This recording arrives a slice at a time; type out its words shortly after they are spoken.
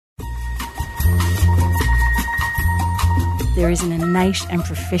there is an innate and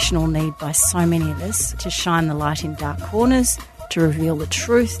professional need by so many of us to shine the light in dark corners, to reveal the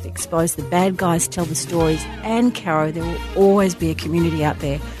truth, expose the bad guys, tell the stories. And, Caro, there will always be a community out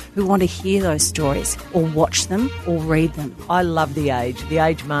there who want to hear those stories or watch them or read them. I love The Age. The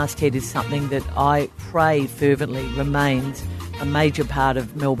Age masthead is something that I pray fervently remains a major part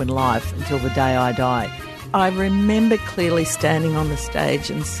of Melbourne life until the day I die. I remember clearly standing on the stage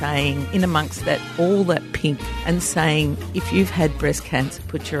and saying, in amongst that, all that pink, and saying, if you've had breast cancer,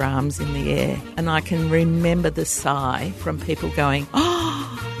 put your arms in the air. And I can remember the sigh from people going,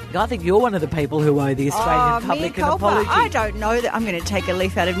 oh, I think you're one of the people who owe the Australian public an apology. I don't know that. I'm going to take a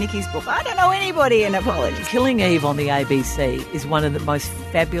leaf out of Nikki's book. I don't know anybody an apology. Killing Eve on the ABC is one of the most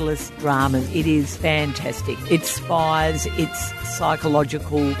fabulous dramas. It is fantastic. It's spies, it's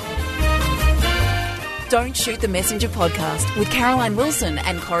psychological. Don't Shoot the Messenger podcast with Caroline Wilson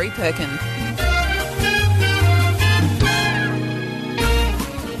and Corey Perkin.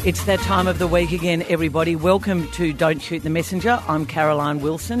 It's that time of the week again, everybody. Welcome to Don't Shoot the Messenger. I'm Caroline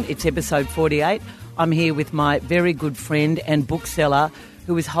Wilson. It's episode 48. I'm here with my very good friend and bookseller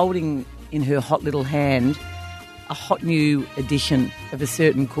who is holding in her hot little hand a hot new edition of a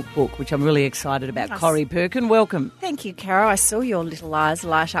certain cookbook, which I'm really excited about. Corey Perkin, welcome. Thank you, Caro. I saw your little eyes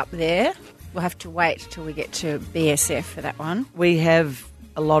light up there. We'll have to wait till we get to BSF for that one. We have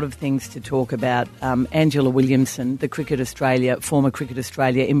a lot of things to talk about. Angela Williamson, the former Cricket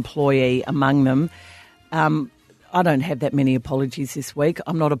Australia employee among them. I don't have that many apologies this week.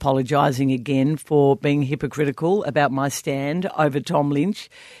 I'm not apologising again for being hypocritical about my stand over Tom Lynch,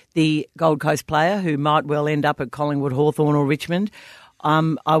 the Gold Coast player who might well end up at Collingwood, Hawthorn or Richmond.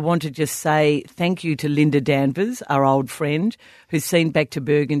 I want to just say thank you to Linda Danvers, our old friend, who's seen Back to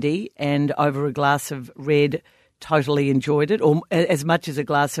Burgundy and over a glass of red totally enjoyed it, or as much as a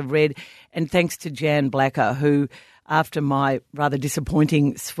glass of red. And thanks to Jan Blacker, who, after my rather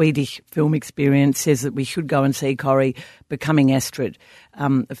disappointing Swedish film experience, says that we should go and see Corrie Becoming Astrid,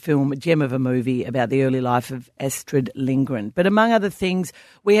 a gem of a movie about the early life of Astrid Lindgren. But among other things,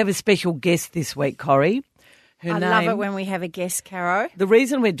 we have a special guest this week, Corrie. I love it when we have a guest, Caro. The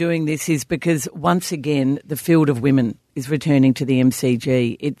reason we're doing this is because, once again, the Field of Women is returning to the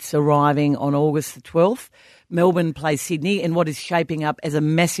MCG. It's arriving on August the 12th. Melbourne plays Sydney in what is shaping up as a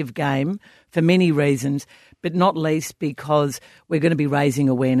massive game for many reasons, but not least because we're going to be raising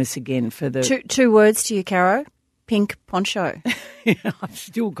awareness again for the... Two words to you, Caro. Pink poncho. I've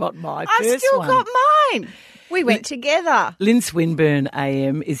still got my first one. I've still got mine. We went together. Lynn Swinburne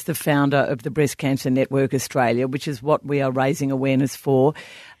AM is the founder of the Breast Cancer Network Australia, which is what we are raising awareness for.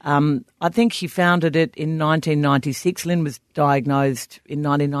 I think she founded it in 1996. Lynn was diagnosed in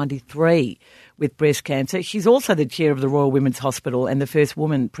 1993 with breast cancer. She's also the chair of the Royal Women's Hospital and the first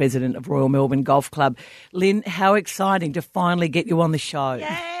woman president of Royal Melbourne Golf Club. Lynn, how exciting to finally get you on the show.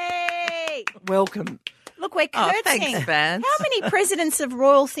 Yay! Welcome. Look, we're curtsing. Thanks, Vance. How many presidents of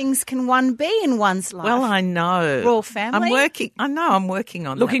royal things can one be in one's life? Well, I know. Royal family? I'm working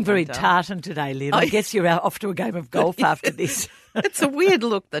on Looking that. very tartan today, Lynn. I guess you're off to a game of golf after this. It's a weird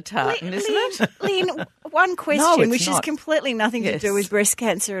look, the tartan, isn't it? Lynn, one question, No, it's which not. is completely nothing to Yes. do with breast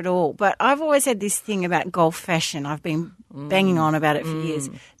cancer at all, but I've always had this thing about golf fashion. I've been banging on about it for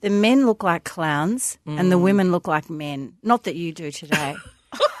years. The men look like clowns and the women look like men. Not that you do today.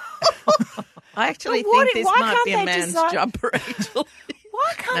 I actually But think this why might can't be a they man's design- jumper, actually.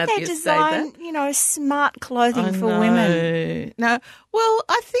 Why Now can't that they you say design, that. smart clothing I for know. women? No. Well,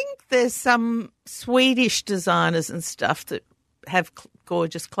 I think there's some Swedish designers and stuff that have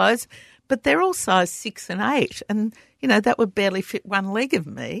gorgeous clothes, but they're all size 6 and 8, and that would barely fit one leg of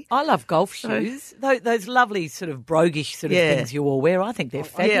me. I love golf shoes. Those lovely sort of broguish sort of things you all wear. I think they're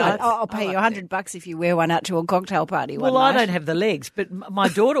fabulous. Yeah, I'll pay you $100 if you wear one out to a cocktail party one Well, I night. don't have the legs, but my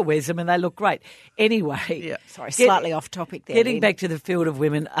daughter wears them and they look great. Anyway, Sorry, slightly off topic there. Getting Lynn. back to the Field of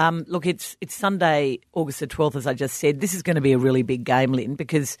Women, look, it's Sunday, August the 12th, as I just said. This is going to be a really big game, Lynn,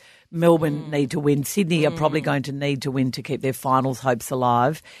 because Melbourne need to win. Sydney are probably going to need to win to keep their finals hopes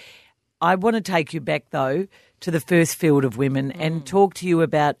alive. I want to take you back, though, to the first Field of Women and talk to you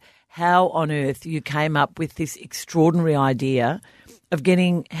about how on earth you came up with this extraordinary idea of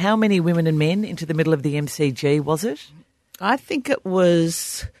getting how many women and men into the middle of the MCG, was it? I think it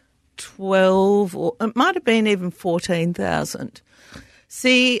was 12, or it might have been even 14,000.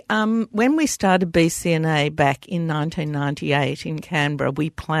 See, when we started BCNA back in 1998 in Canberra, we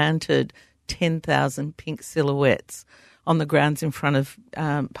planted 10,000 pink silhouettes on the grounds in front of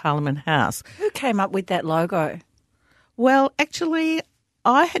Parliament House. Who came up with that logo? Well, actually,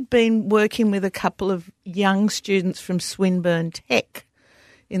 I had been working with a couple of young students from Swinburne Tech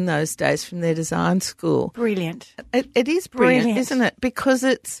in those days from their design school. Brilliant. It is brilliant, isn't it? Because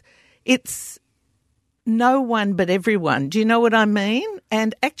it's no one but everyone. Do you know what I mean?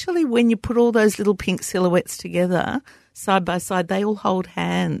 And actually, when you put all those little pink silhouettes together, side by side, they all hold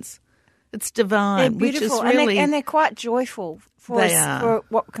hands. It's divine. They're beautiful, which is really, and they're quite joyful for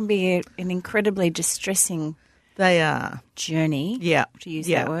what can be an incredibly distressing journey. Yeah, to use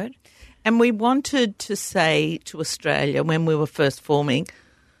that word. And we wanted to say to Australia when we were first forming,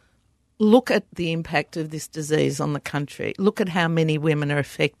 look at the impact of this disease on the country. Look at how many women are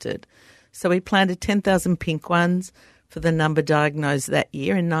affected. So we planted 10,000 pink ones for the number diagnosed that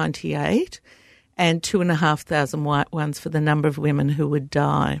year in 98 and 2,500 white ones for the number of women who would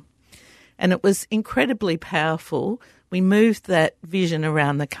die. And it was incredibly powerful. We moved that vision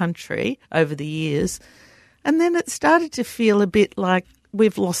around the country over the years, and then it started to feel a bit like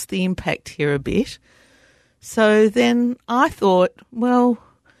we've lost the impact here a bit. So then I thought, well,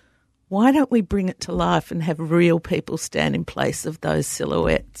 why don't we bring it to life and have real people stand in place of those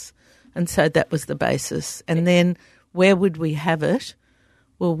silhouettes? And so that was the basis. And then where would we have it?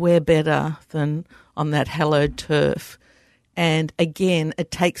 Well, where better than on that hallowed turf? And again, it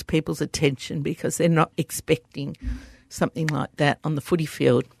takes people's attention because they're not expecting something like that on the footy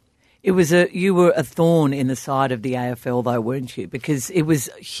field. You were a thorn in the side of the AFL, though, weren't you? Because it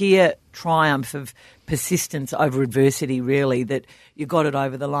was sheer triumph of persistence over adversity, really, that you got it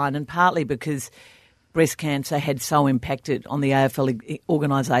over the line, and partly because breast cancer had so impacted on the AFL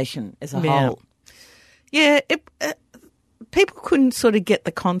organisation as a whole. Yeah, people couldn't sort of get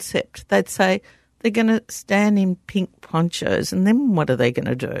the concept. They'd say they're going to stand in pink ponchos, and then what are they going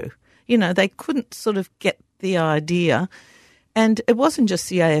to do? You know, they couldn't sort of get the idea. And it wasn't just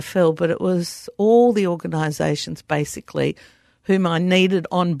the AFL, but it was all the organisations basically whom I needed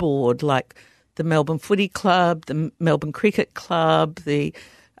on board, like the Melbourne Footy Club, the Melbourne Cricket Club, the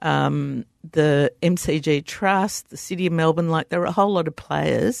MCG Trust, the City of Melbourne. Like, there were a whole lot of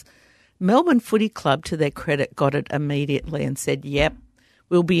players. Melbourne Footy Club, to their credit, got it immediately and said, yep,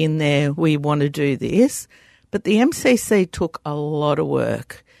 we'll be in there, we want to do this. But the MCC took a lot of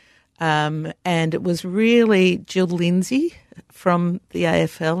work. And it was really Jill Lindsay from the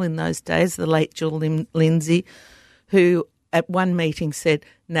AFL in those days, the late Jill Lindsay, who at one meeting said,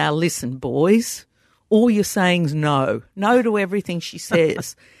 now listen, boys, all you're saying's no. No to everything she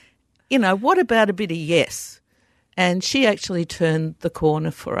says. You know, what about a bit of yes? And she actually turned the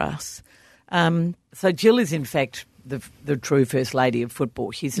corner for us. So Jill is, in fact, the true First Lady of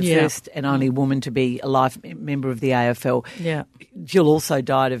football. She's the first and only woman to be a life member of the AFL. Yeah. Jill also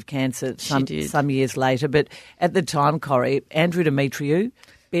died of cancer some years later. But at the time, Corrie, Andrew Demetriou,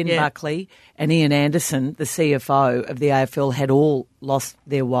 Ben Buckley and Ian Anderson, the CFO of the AFL, had all lost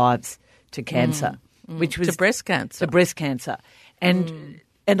their wives to cancer. Which was to breast cancer. To breast cancer. And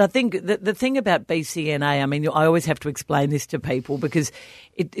I think the thing about BCNA, I mean, I always have to explain this to people because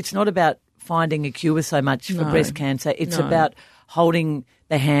it's not about finding a cure so much for breast cancer. It's about holding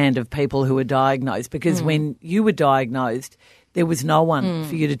the hand of people who are diagnosed, because when you were diagnosed, there was no one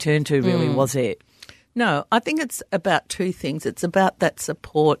for you to turn to, really, was there? No, I think it's about two things. It's about that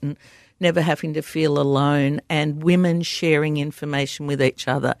support and never having to feel alone, and women sharing information with each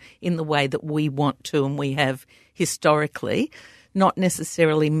other in the way that we want to and we have historically, not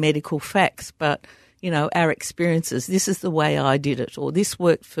necessarily medical facts, but, you know, our experiences. This is the way I did it, or this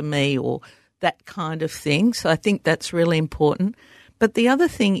worked for me, or that kind of thing. So I think that's really important. But the other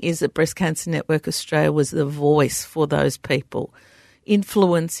thing is that Breast Cancer Network Australia was the voice for those people,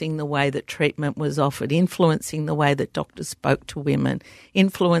 influencing the way that treatment was offered, influencing the way that doctors spoke to women,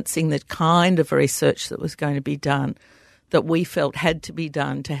 influencing the kind of research that was going to be done, that we felt had to be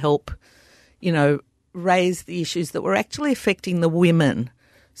done to help, you know, raise the issues that were actually affecting the women.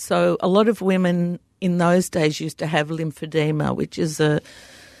 So a lot of women in those days used to have lymphedema, which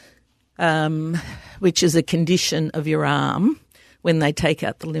is a condition of your arm when they take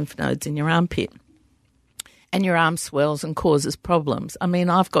out the lymph nodes in your armpit. And your arm swells and causes problems. I mean,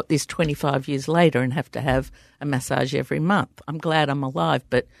 I've got this 25 years later and have to have a massage every month. I'm glad I'm alive,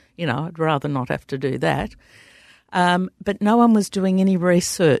 but, you know, I'd rather not have to do that. But no one was doing any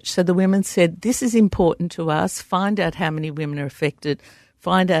research. So the women said, this is important to us. Find out how many women are affected.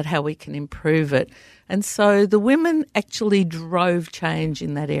 Find out how we can improve it. And so the women actually drove change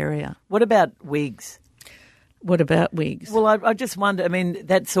in that area. What about wigs? What about wigs? Well, I just wonder, I mean,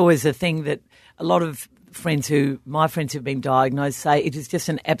 that's always a thing that a lot of my friends who've been diagnosed say it is just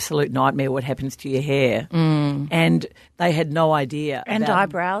an absolute nightmare what happens to your hair. And they had no idea. And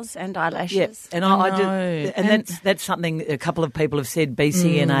eyebrows and eyelashes. Yeah. And that's something a couple of people have said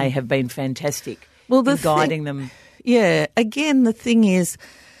BCNA have been fantastic in guiding them. Yeah. Again, the thing is,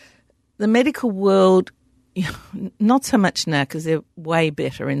 the medical world, not so much now because they're way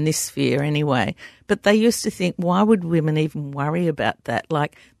better in this sphere anyway, but they used to think, why would women even worry about that?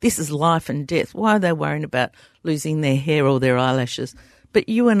 Like, this is life and death. Why are they worrying about losing their hair or their eyelashes? But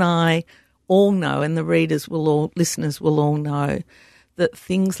you and I all know, and the listeners will all know, that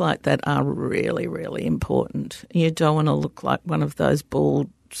things like that are really, really important. You don't want to look like one of those bald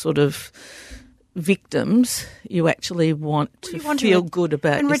sort of victims. You actually want to feel good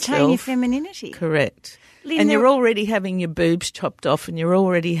about and yourself. retain your femininity. Correct. Lynn, and you're already having your boobs chopped off and you're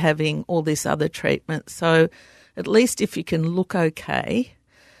already having all this other treatment. So at least if you can look okay,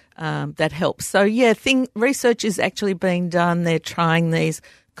 that helps. So, yeah, research is actually being done. They're trying these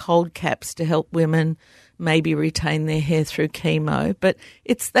cold caps to help women maybe retain their hair through chemo. But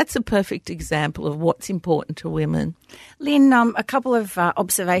that's a perfect example of what's important to women. Lynn, a couple of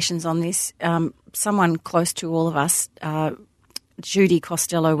observations on this. Someone close to all of us, Judy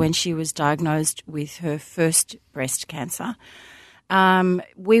Costello, when she was diagnosed with her first breast cancer,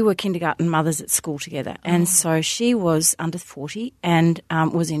 we were kindergarten mothers at school together. And so she was under 40 and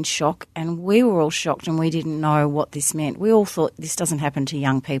was in shock, and we were all shocked and we didn't know what this meant. We all thought this doesn't happen to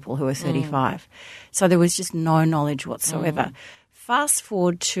young people who are 35. So there was just no knowledge whatsoever. Fast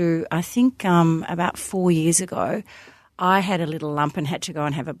forward to, I think, about 4 years ago, I had a little lump and had to go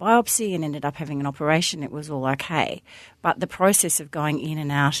and have a biopsy and ended up having an operation. It was all okay. But the process of going in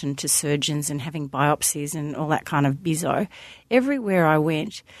and out and to surgeons and having biopsies and all that kind of bizzo, everywhere I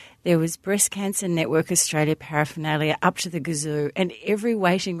went, there was Breast Cancer Network Australia paraphernalia up to the gazoo, and every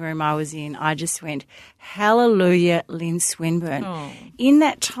waiting room I was in, I just went, hallelujah, Lynn Swinburne. Oh. In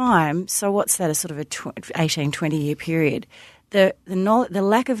that time, so what's that, a sort of a 18, 20-year period, the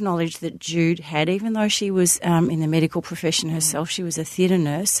lack of knowledge that Jude had, even though she was in the medical profession herself, she was a theatre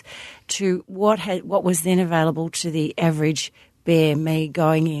nurse, to what was then available to the average bear, me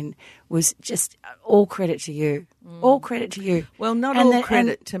going in, was just all credit to you. All credit to you. Well, not all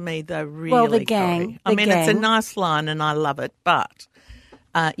credit to me, though, really. Well, the gang. It's a nice line and I love it, but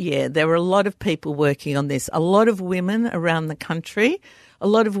there were a lot of people working on this, a lot of women around the country, a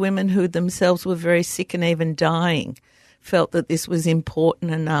lot of women who themselves were very sick and even dying, felt that this was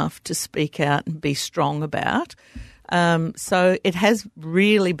important enough to speak out and be strong about. So it has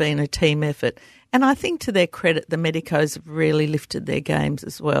really been a team effort. And I think to their credit, the medicos have really lifted their games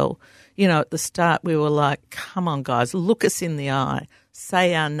as well. You know, at the start we were like, come on, guys, look us in the eye,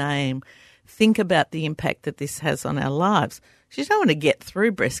 say our name, think about the impact that this has on our lives. You don't want to get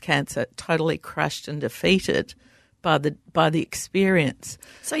through breast cancer totally crushed and defeated by the experience.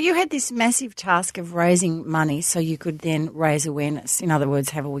 So you had this massive task of raising money so you could then raise awareness. In other words,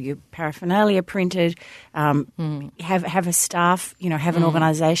 have all your paraphernalia printed, have a staff, have an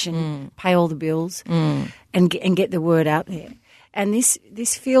organisation, pay all the bills, and get the word out there. And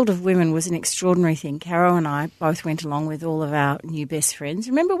this field of women was an extraordinary thing. Caro and I both went along with all of our new best friends.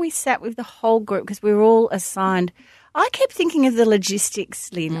 Remember, we sat with the whole group because we were all assigned. I kept thinking of the logistics,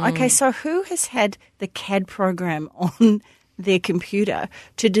 Lynn. Okay, so who has had the CAD program on their computer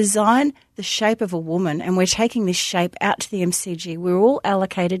to design the shape of a woman, and we're taking this shape out to the MCG. We're all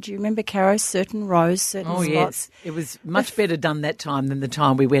allocated, do you remember, Caro, certain rows, certain slots? Yes. It was much better done that time than the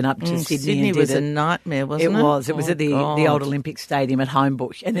time we went up to Sydney. Sydney was a nightmare, wasn't it? It was. It was at the old Olympic Stadium at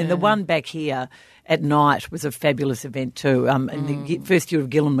Homebush. And then the one back here at night was a fabulous event too. In the first year of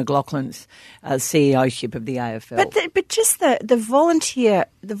Gillan McLaughlin's CEOship of the AFL. But just the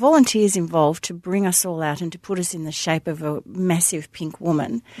volunteers involved to bring us all out and to put us in the shape of a massive pink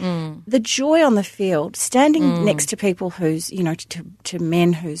woman. The joy on the field, standing next to people whose, to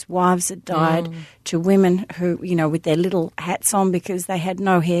men whose wives had died, to women who, with their little hats on because they had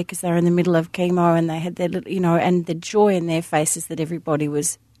no hair because they were in the middle of chemo and they had their little, and the joy in their faces that everybody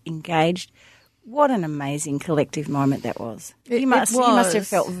was engaged. What an amazing collective moment that was. You must have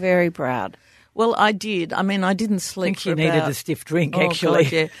felt very proud. Well, I did. I mean, I didn't sleep for about... you needed a stiff drink, actually.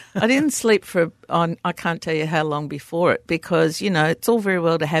 God, yeah. I didn't sleep I can't tell you how long before it because, it's all very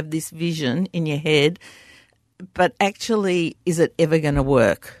well to have this vision in your head, but actually, is it ever going to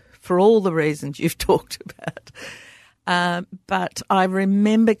work for all the reasons you've talked about? But I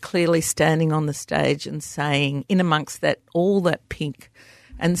remember clearly standing on the stage and saying, in amongst all that pink,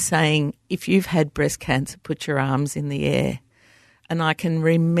 and saying, if you've had breast cancer, put your arms in the air. And I can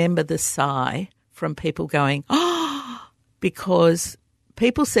remember the sigh from people going, because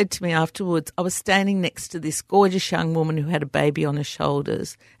people said to me afterwards, I was standing next to this gorgeous young woman who had a baby on her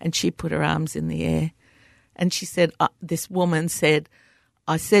shoulders and she put her arms in the air. And she said, this woman said,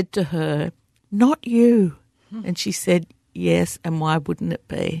 I said to her, not you. And she said, yes, and why wouldn't it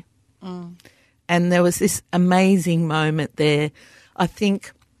be? And there was this amazing moment there. I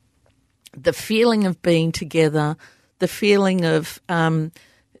think the feeling of being together, the feeling of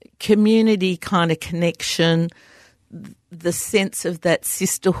community kind of connection, the sense of that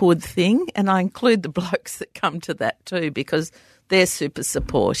sisterhood thing, and I include the blokes that come to that too because they're super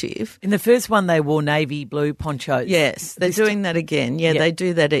supportive. In the first one, they wore navy blue ponchos. Yes, they're doing that again. Yeah, Yep. they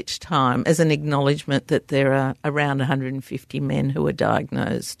do that each time as an acknowledgement that there are around 150 men who are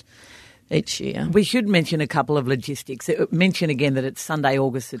diagnosed each year. We should mention a couple of logistics. Mention again that it's Sunday,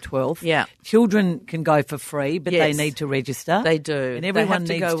 August the 12th. Yeah. Children can go for free, but Yes. they need to register. They do. And everyone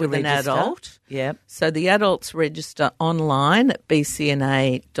they needs have to go with register. an adult. Yeah. So the adults register online at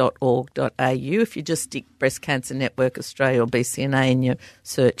bcna.org.au. If you just stick Breast Cancer Network Australia or BCNA in your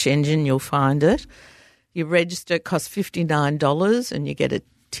search engine, you'll find it. You register, it costs $59 and you get a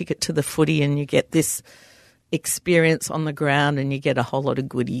ticket to the footy and you get this experience on the ground and you get a whole lot of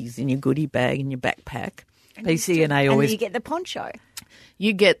goodies in your goodie bag in your backpack. BCNA And then always you get the poncho.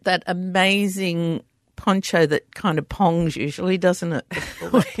 You get that amazing poncho that kind of pongs usually, doesn't it? All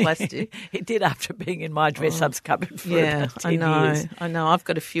that plastic. It did after being in my dress-ups cupboard for Yeah, about 10 I know. years. I know. I've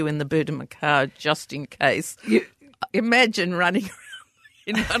got a few in the boot of my car just in case. Imagine running around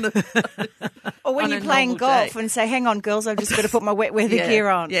in one of those. Or when On you're a playing normal golf day. and say, hang on, girls, I've just got to put my wet weather gear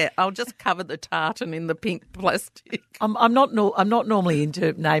on. Yeah, I'll just cover the tartan in the pink plastic. I'm not normally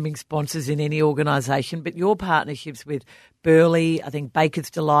into naming sponsors in any organisation, but your partnerships with Burley, I think Baker's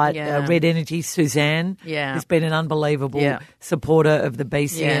Delight, Yeah. Red Energy, Suzanne, Yeah. has been an unbelievable Yeah. supporter of the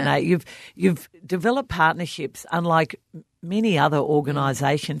BCNA. Yeah. You've developed partnerships unlike many other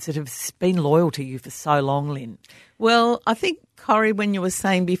organisations that have been loyal to you for so long, Lynn. Well, I think, Corrie, when you were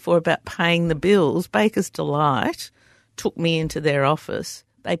saying before about paying the bills, Baker's Delight took me into their office.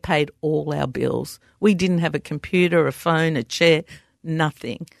 They paid all our bills. We didn't have a computer, a phone, a chair,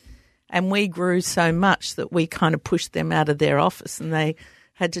 nothing. And we grew so much that we kind of pushed them out of their office and they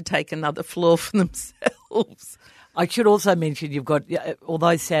had to take another floor for themselves. I should also mention you've got,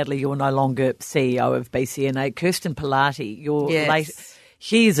 although sadly you're no longer CEO of BCNA, Kirsten Pilati, your Yes. late,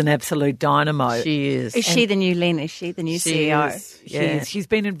 she is an absolute dynamo. She is. Is she the new Lynn? Is she the new CEO? is. She is. She's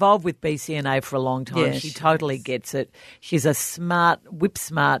been involved with BCNA for a long time. Yeah, she she totally gets it. She's a smart,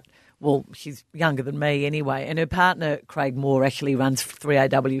 whip-smart, well, she's younger than me anyway, and her partner, Craig Moore, actually runs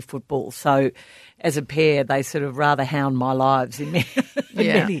 3AW football. So as a pair, they sort of rather hound my lives in many,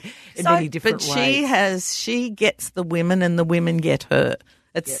 Yeah. many different But ways. she gets the women and the women get her.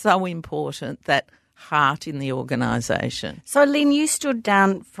 It's so important, that heart in the organisation. So, Lynn, you stood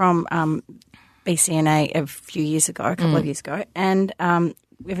down from BCNA a few years ago, a couple of years ago, and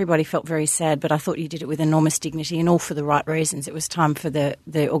everybody felt very sad, but I thought you did it with enormous dignity and all for the right reasons. It was time for the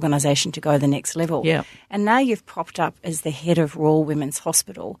organisation to go the next level. Yeah. And now you've propped up as the head of Royal Women's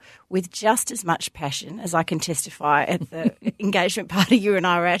Hospital with just as much passion as I can testify at the engagement party you and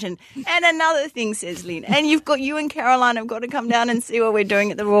I were at. And another thing, says Lynn, and you and Caroline have got to come down and see what we're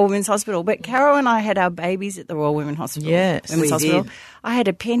doing at the Royal Women's Hospital. But Carol and I had our babies at the Royal Women's Hospital. Yes, Women's we Hospital. did. I had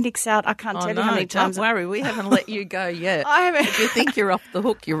appendix out. I can't tell you how many times. Don't worry, we haven't let you go yet. I haven't. If you think you're off the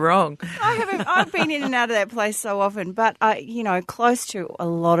hook, you're wrong. I've been in and out of that place so often, but close to a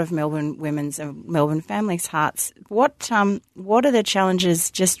lot of Melbourne women's and Melbourne families' hearts. What are the challenges,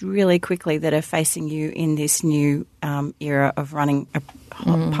 just really quickly, that are facing you in this new era of running a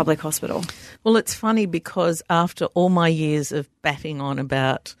public hospital? Well, it's funny because after all my years of batting on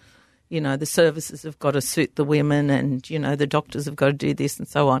about, the services have got to suit the women and, the doctors have got to do this and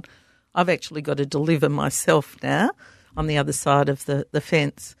so on, I've actually got to deliver myself now on the other side of the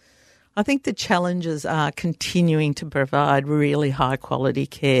fence. I think the challenges are continuing to provide really high quality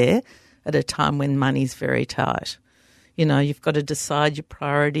care at a time when money's very tight. You've got to decide your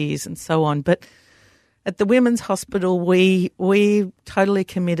priorities and so on. But at the Women's Hospital, we totally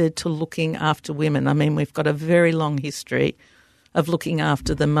committed to looking after women. I mean, we've got a very long history of looking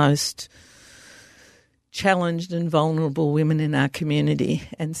after the most challenged and vulnerable women in our community.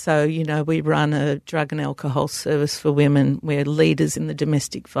 And so, we run a drug and alcohol service for women. We're leaders in the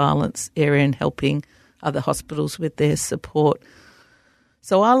domestic violence area and helping other hospitals with their support.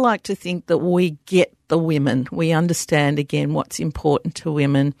 So I like to think that we get the women. We understand, again, what's important to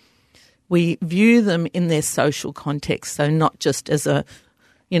women. We view them in their social context, so not just as an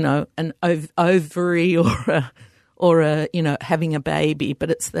ovary or a having a baby,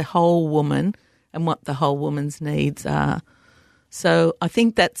 but it's the whole woman and what the whole woman's needs are. So I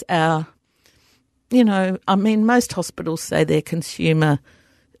think that's our, most hospitals say they're consumer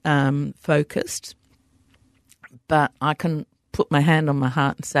focused, but I can put my hand on my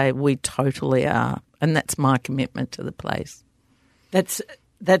heart and say we totally are, and that's my commitment to the place. That's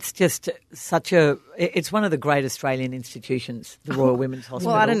That's just it's one of the great Australian institutions, the Royal Women's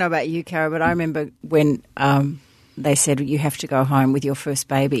Hospital. Well, I don't know about you, Cara, but I remember when they said you have to go home with your first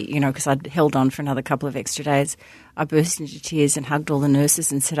baby, because I'd held on for another couple of extra days. I burst into tears and hugged all the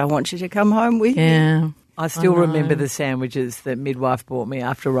nurses and said, I want you to come home with me. I still remember the sandwiches that midwife bought me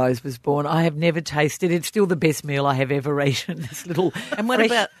after Rose was born. I have never tasted. It's still the best meal I have ever eaten. This little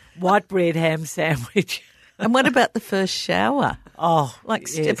white bread ham sandwich. And what about the first shower? Oh,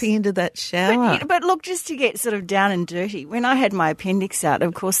 stepping into that shower. But look, just to get sort of down and dirty, when I had my appendix out,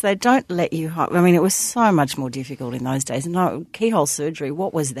 of course, they don't let you. It was so much more difficult in those days. No, keyhole surgery,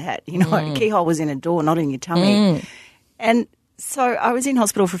 what was that? Keyhole was in a door, not in your tummy. And so I was in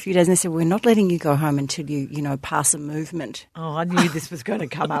hospital for a few days and they said, we're not letting you go home until you pass a movement. Oh, I knew this was going to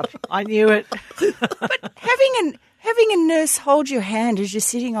come up. I knew it. But having a nurse hold your hand as you're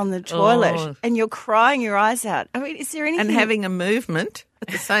sitting on the toilet and you're crying your eyes out. Is there anything? And having a movement at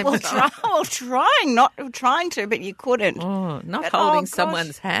the same time. Not trying to, but you couldn't. Holding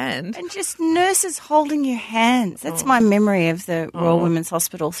someone's hand. And just nurses holding your hands. That's my memory of the Royal Women's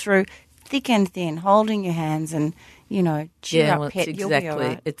Hospital, through thick and thin, holding your hands and, cheer up, pet, you'll be all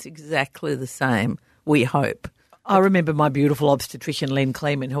right. It's exactly the same, we hope. I remember my beautiful obstetrician, Len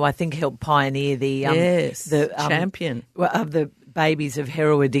Kleeman, who I think helped pioneer the champion of the babies of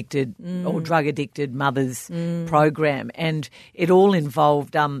hero-addicted or drug-addicted mothers program. And it all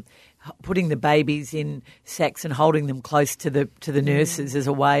involved putting the babies in sacks and holding them close to the nurses as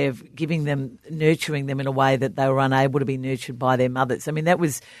a way of nurturing them in a way that they were unable to be nurtured by their mothers. That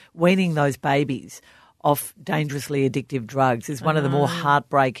was weaning those babies off dangerously addictive drugs is one of the more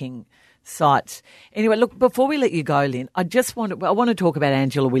heartbreaking sites. Anyway, look, before we let you go, Lynn, I want to talk about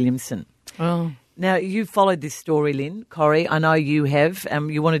Angela Williamson. Oh. Now, you followed this story, Lynn, Corrie. I know you have.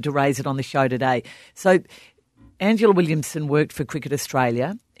 You wanted to raise it on the show today. So Angela Williamson worked for Cricket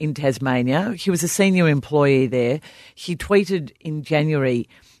Australia in Tasmania. She was a senior employee there. She tweeted in January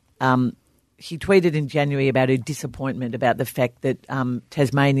about her disappointment about the fact that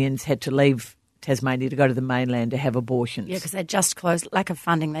Tasmanians had to leave Tasmania to go to the mainland to have abortions. Yeah, because they just closed, lack of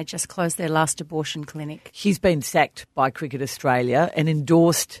funding, they just closed their last abortion clinic. She's been sacked by Cricket Australia, an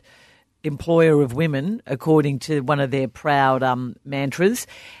endorsed employer of women, according to one of their proud mantras.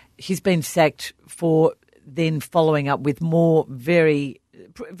 She's been sacked for then following up with more very,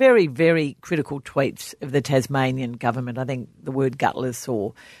 very, very critical tweets of the Tasmanian government. I think the word gutless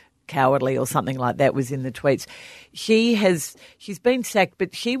or cowardly or something like that was in the tweets. She's been sacked,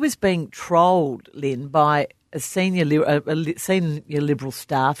 but she was being trolled, Lynn, by a senior Liberal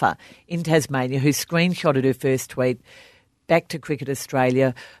staffer in Tasmania who screenshotted her first tweet back to Cricket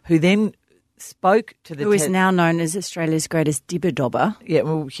Australia, who then spoke to the... Who is now known as Australia's greatest dibber-dobber. Yeah,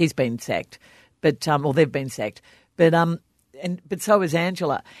 well, she's been sacked, but they've been sacked. But so has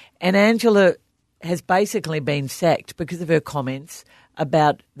Angela. And Angela has basically been sacked because of her comments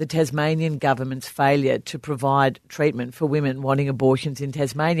about the Tasmanian government's failure to provide treatment for women wanting abortions in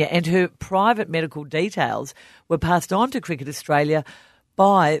Tasmania. And her private medical details were passed on to Cricket Australia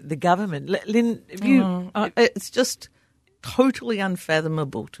by the government. Lynn, it's just totally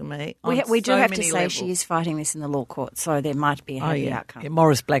unfathomable to me. We do have to say levels. she is fighting this in the law court, so there might be a happy outcome. Yeah,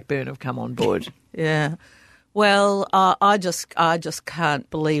 Morris Blackburn have come on board. Yeah. Well, I just can't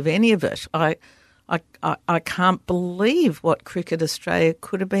believe any of it. I can't believe what Cricket Australia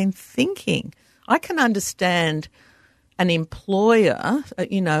could have been thinking. I can understand an employer,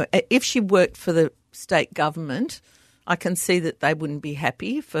 if she worked for the state government, I can see that they wouldn't be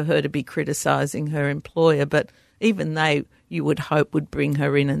happy for her to be criticising her employer, but even they, you would hope, would bring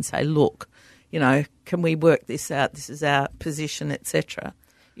her in and say, look, can we work this out? This is our position, etc.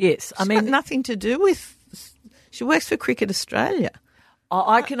 Yes. It's got nothing to do with... She works for Cricket Australia.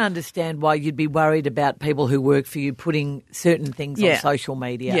 I can understand why you'd be worried about people who work for you putting certain things on social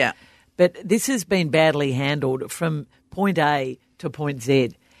media. Yeah. But this has been badly handled from point A to point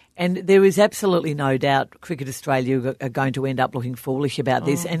Z. And there is absolutely no doubt Cricket Australia are going to end up looking foolish about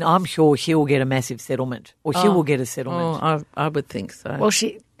this. And I'm sure she will get a massive settlement, or she will get a settlement. I would think so. Well,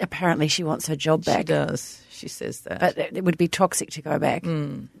 she wants her job back. She does. She says that. But it would be toxic to go back.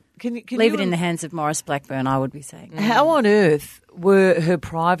 Can Leave it in the hands of Morris Blackburn, I would be saying. How on earth were her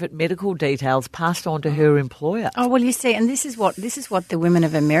private medical details passed on to her employer? Oh, well, you see, and this is what the women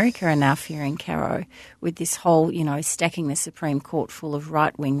of America are now fearing, Caro, with this whole, stacking the Supreme Court full of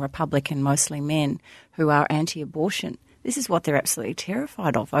right-wing Republican, mostly men, who are anti-abortion. This is what they're absolutely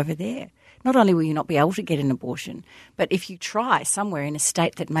terrified of over there. Not only will you not be able to get an abortion, but if you try somewhere in a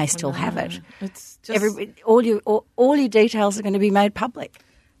state that may still have it, it's just... all your details are going to be made public.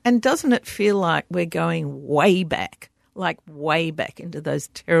 And doesn't it feel like we're going way back? like way back into those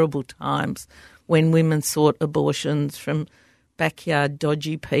terrible times when women sought abortions from backyard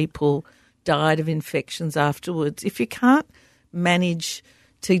dodgy people, died of infections afterwards. If you can't manage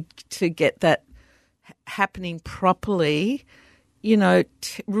to get that happening properly, you know,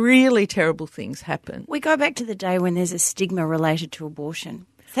 really terrible things happen. We go back to the day when there's a stigma related to abortion.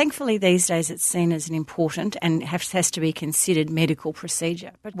 Thankfully, these days it's seen as an important and has to be considered medical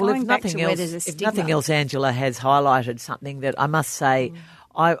procedure. But well, going back to where there's a if stigma, nothing else, Angela has highlighted something that I must say,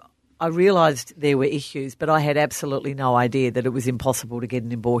 I realised there were issues, but I had absolutely no idea that it was impossible to get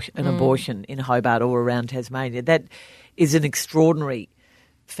an abortion in Hobart or around Tasmania. That is an extraordinary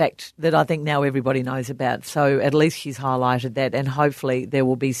fact that I think now everybody knows about. So at least she's highlighted that, and hopefully there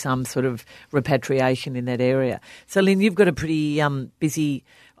will be some sort of repatriation in that area. So, Lynn, you've got a pretty busy...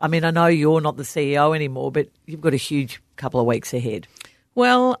 I mean, I know you're not the CEO anymore, but you've got a huge couple of weeks ahead.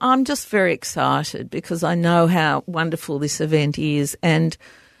 Well, I'm just very excited because I know how wonderful this event is, and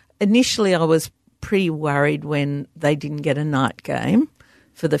initially I was pretty worried when they didn't get a night game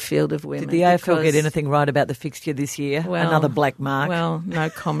for the field of women. Did the AFL get anything right about the fixture this year? Well, another black mark? Well, no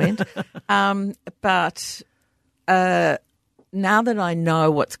comment. But now that I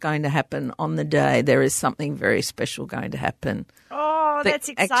know what's going to happen on the day, there is something very special going to happen. Oh, that's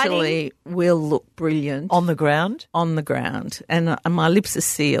exciting. Actually will look brilliant. On the ground? On the ground. And my lips are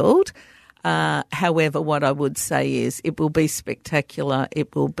sealed. However, what I would say is it will be spectacular.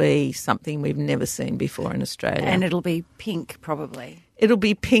 It will be something we've never seen before in Australia. And it'll be pink, probably. It'll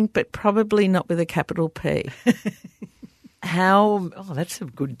be pink, but probably not with a capital P. That's a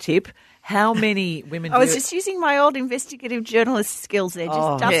good tip. How many women I was just using my old investigative journalist skills there,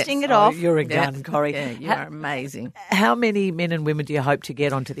 just dusting it off. You're a gun, Corrie. Yeah, you are amazing. How many men and women do you hope to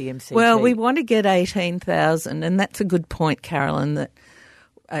get onto the MCT? Well, we want to get 18,000, and that's a good point, Caroline,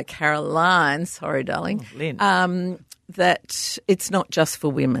 Caroline, sorry, darling, Lynn. that it's not just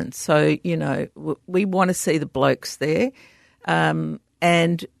for women. So, you know, we want to see the blokes there.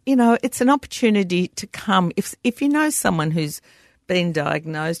 And, you know, it's an opportunity to come. If you know someone who's been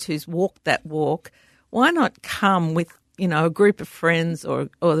diagnosed, who's walked that walk, why not come with, you know, a group of friends or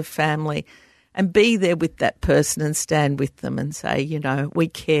the family and be there with that person and stand with them and say, you know, we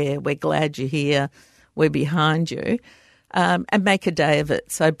care, we're glad you're here, we're behind you. And make a day of it.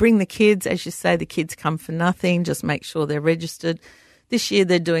 So bring the kids. As you say, the kids come for nothing. Just make sure they're registered. This year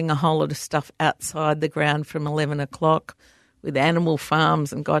they're doing a whole lot of stuff outside the ground from 11 o'clock with animal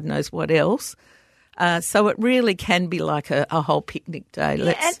farms and God knows what else. So it really can be like a whole picnic day.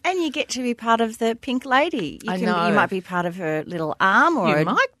 Yeah, and you get to be part of the Pink Lady. I know. You might be part of her little arm or You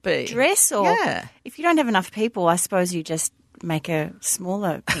might be. dress. Or yeah. If you don't have enough people, I suppose you just make a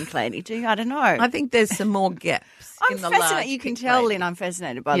smaller Pink Lady, do you? I don't know. I think there's some more gaps. I'm in the fascinated. large You can Pink tell, Lady. Lynn, I'm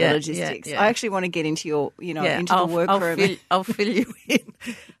fascinated by Yeah, the logistics. yeah. I actually want to get into your, into the workroom. I'll fill you in.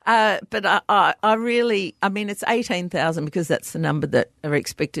 But I really, I mean, it's 18,000 because that's the number that are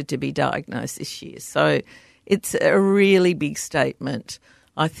expected to be diagnosed this year. So it's a really big statement.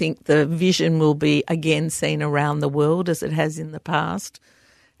 I think the vision will be again seen around the world as it has in the past.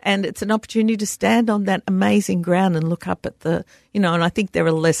 And it's an opportunity to stand on that amazing ground and look up at the, and I think there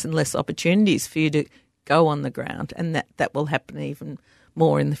are less and less opportunities for you to go on the ground, and that will happen even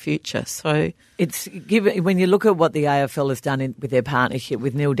more in the future. So it's given when you look at what the AFL has done with their partnership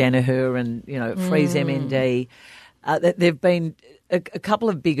with Neil Danaher and Freeze MND, there've been a couple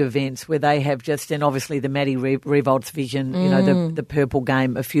of big events where they have just, and obviously the Maddie Revolt's vision, the purple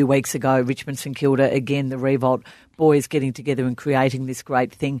game a few weeks ago, Richmond St Kilda, again the Revolt boys getting together and creating this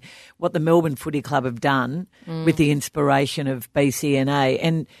great thing. What the Melbourne Footy Club have done with the inspiration of BCNA.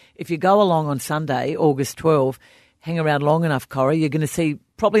 And if you go along on Sunday, August 12, hang around long enough, Corrie, you're going to see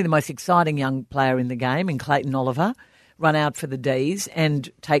probably the most exciting young player in the game in Clayton Oliver run out for the D's and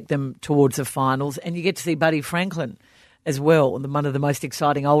take them towards the finals. And you get to see Buddy Franklin as well, one of the most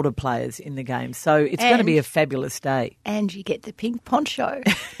exciting older players in the game. So it's going to be a fabulous day. And you get the pink poncho.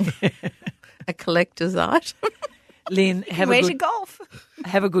 A collector's item. Lynn, have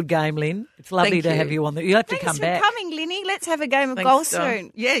a good game, Lynn. It's lovely to have you on. You have to come back. Thanks for coming, Linny. Let's have a game of golf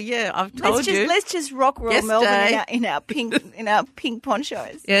soon. Yeah. I've told you. Let's just rock Royal Melbourne in our pink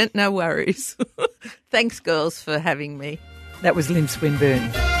ponchos. Yeah, no worries. Thanks, girls, for having me. That was Lynn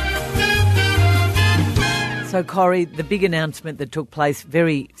Swinburne. So, Corrie, the big announcement that took place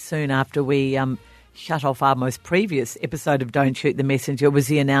very soon after we shut off our most previous episode of Don't Shoot the Messenger was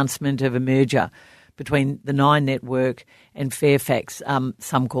the announcement of a merger between the Nine Network and Fairfax.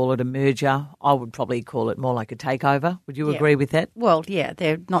 Some call it a merger. I would probably call it more like a takeover. Would you agree with that? Well, yeah,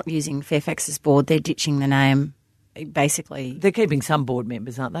 they're not using Fairfax's board. They're ditching the name, basically. They're keeping some board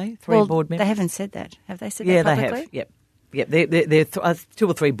members, aren't they? Three board members? They haven't said that. Have they said that publicly? They have, yep. 2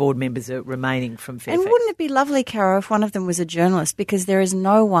 or 3 board members are remaining from Fairfax. And wouldn't it be lovely, Caro, if one of them was a journalist? Because there is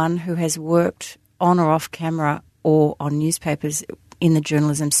no one who has worked on or off camera or on newspapers in the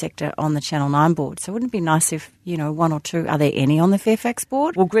journalism sector on the Channel 9 board. So wouldn't it be nice if, 1 or 2, are there any on the Fairfax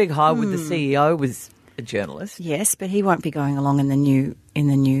board? Well, Greg Highwood, the CEO, was a journalist. Yes, but he won't be going along in the new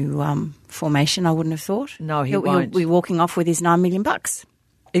formation, I wouldn't have thought. No, he won't. He'll be walking off with his $9 million.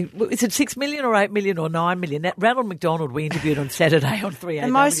 Is it 6 million or 8 million or 9 million? That Ronald McDonald we interviewed on Saturday on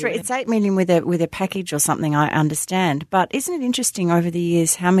 3AW. It's 8 million with a package or something, I understand. But isn't it interesting over the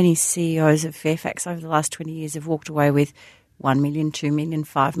years how many CEOs of Fairfax over the last 20 years have walked away with 1 million, 2 million,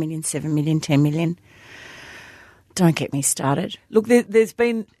 5 million, 7 million, 10 million? Don't get me started. Look, there's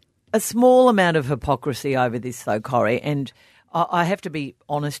been a small amount of hypocrisy over this, though, Corrie, and I have to be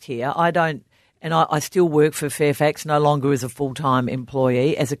honest here. I still work for Fairfax, no longer as a full-time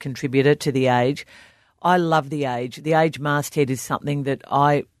employee, as a contributor to The Age. I love The Age. The Age masthead is something that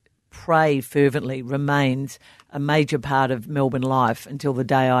I pray fervently remains a major part of Melbourne life until the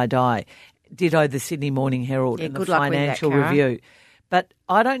day I die. Ditto the Sydney Morning Herald and the Financial Review. But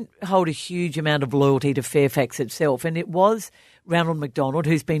I don't hold a huge amount of loyalty to Fairfax itself. And it was Ronald McDonald,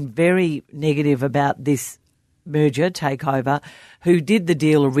 who's been very negative about this merger takeover, who did the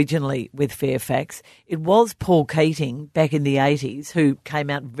deal originally with Fairfax. It was Paul Keating back in the 80s who came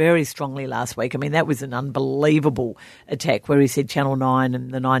out very strongly last week. I mean, that was an unbelievable attack where he said Channel 9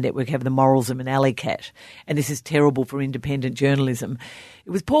 and the 9 Network have the morals of an alley cat and this is terrible for independent journalism. It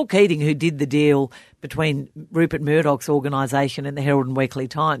was Paul Keating who did the deal between Rupert Murdoch's organisation and the Herald and Weekly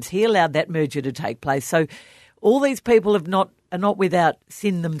Times. He allowed that merger to take place. So all these people are not without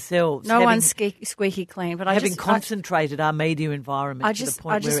sin themselves. No one's squeaky clean. But having concentrated our media environment to the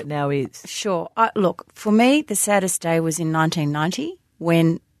point where it now is. Sure. Look, for me, the saddest day was in 1990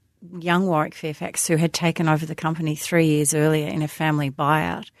 when young Warwick Fairfax, who had taken over the company 3 years earlier in a family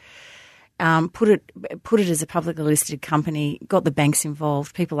buyout, put it as a publicly listed company, got the banks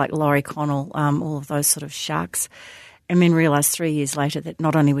involved, people like Laurie Connell, all of those sort of sharks, and then realised 3 years later that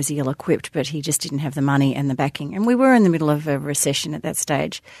not only was he ill-equipped, but he just didn't have the money and the backing. And we were in the middle of a recession at that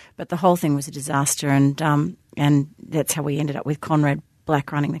stage, but the whole thing was a disaster, and that's how we ended up with Conrad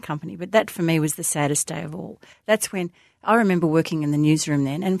Black running the company. But that, for me, was the saddest day of all. That's when I remember working in the newsroom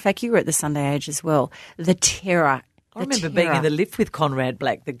then, and in fact, you were at the Sunday Age as well, the terror. I remember being in the lift with Conrad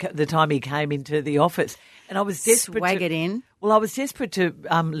Black the time he came into the office, and I was desperate swaggered in. Well, I was desperate to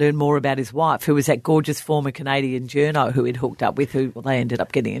learn more about his wife, who was that gorgeous former Canadian journo who he'd hooked up with, they ended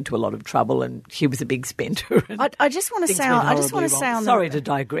up getting into a lot of trouble, and she was a big spender. I just want to say Sorry to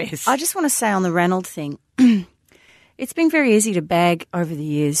digress. I just want to say on the Ranald thing, it's been very easy to bag over the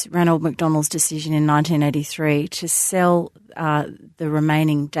years Ranald McDonald's decision in 1983 to sell the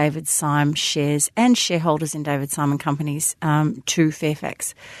remaining David Syme shares and shareholders in David Syme companies to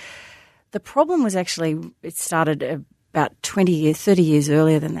Fairfax. The problem was actually it started about 30 years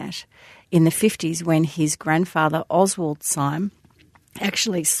earlier than that, in the 50s, when his grandfather Oswald Syme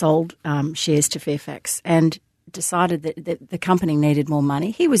actually sold shares to Fairfax and decided that the company needed more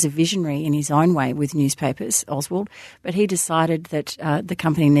money. He was a visionary in his own way with newspapers, Oswald, but he decided that the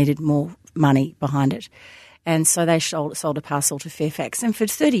company needed more money behind it. And so they sold a parcel to Fairfax. And for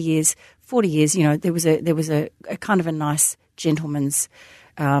 40 years, there was a kind of a nice gentleman's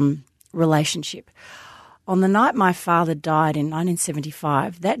relationship. On the night my father died in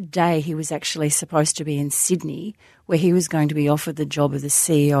 1975, that day he was actually supposed to be in Sydney, where he was going to be offered the job of the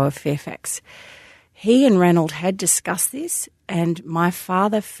CEO of Fairfax. He and Ranald had discussed this, and my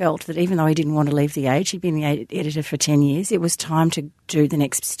father felt that even though he didn't want to leave The Age, he'd been the editor for 10 years, it was time to do the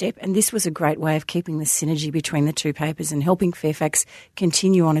next step. And this was a great way of keeping the synergy between the two papers and helping Fairfax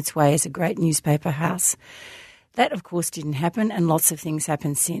continue on its way as a great newspaper house. That, of course, didn't happen, and lots of things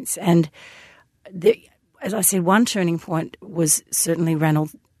happened since. And as I said, one turning point was certainly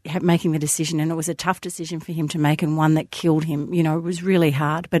Ranald making the decision, and it was a tough decision for him to make and one that killed him. It was really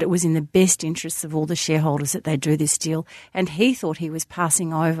hard, but it was in the best interests of all the shareholders that they do this deal. And he thought he was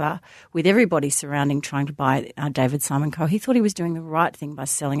passing over, with everybody surrounding trying to buy David Syme & Co. He thought he was doing the right thing by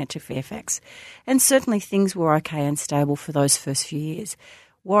selling it to Fairfax. And certainly things were okay and stable for those first few years.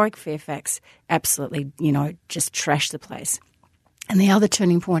 Warwick Fairfax absolutely, just trashed the place. And the other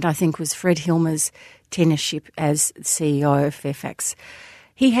turning point, I think, was Fred Hilmer's tenureship as CEO of Fairfax.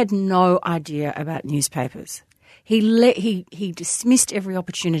 He had no idea about newspapers. He dismissed every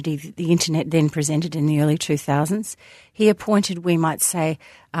opportunity that the internet then presented in the early 2000s. He appointed, we might say,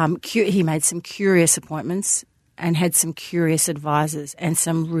 he made some curious appointments and had some curious advisors and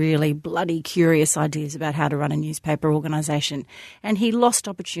some really bloody curious ideas about how to run a newspaper organisation. And he lost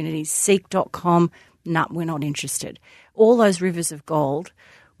opportunities. Seek.com, no, we're not interested. All those rivers of gold,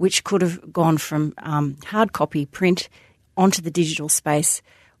 which could have gone from hard copy print onto the digital space,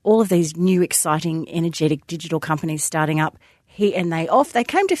 all of these new, exciting, energetic digital companies starting up, they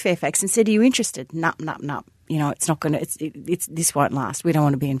came to Fairfax and said, "Are you interested?" No. It's not going to. This won't last. We don't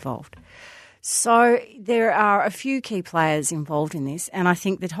want to be involved. So there are a few key players involved in this, and I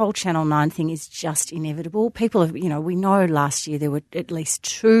think that whole Channel 9 thing is just inevitable. People have, we know last year there were at least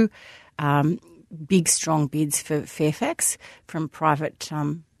two big, strong bids for Fairfax from private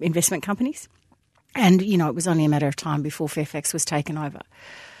investment companies, and it was only a matter of time before Fairfax was taken over.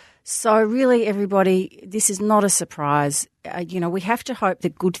 So really, everybody, this is not a surprise. We have to hope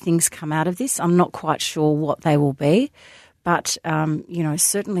that good things come out of this. I'm not quite sure what they will be, but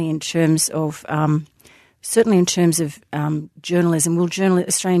certainly in terms of journalism, will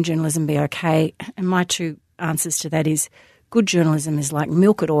Australian journalism be okay? And my two answers to that is good journalism is like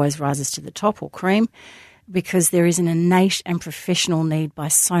milk; it always rises to the top, or cream, because there is an innate and professional need by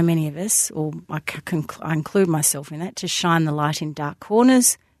so many of us, or I include myself in that, to shine the light in dark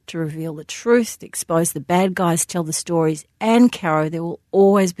corners, to reveal the truth, to expose the bad guys, tell the stories. And, Caro, there will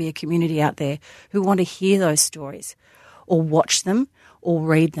always be a community out there who want to hear those stories or watch them or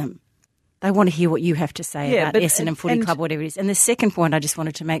read them. They want to hear what you have to say about Essendon Footy Club, whatever it is. And the second point I just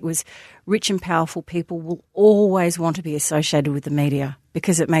wanted to make was rich and powerful people will always want to be associated with the media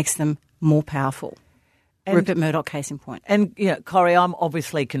because it makes them more powerful. And Rupert Murdoch, case in point. And, Corrie, I'm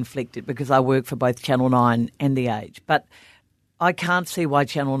obviously conflicted because I work for both Channel 9 and The Age. But I can't see why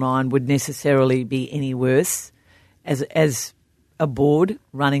Channel 9 would necessarily be any worse as a board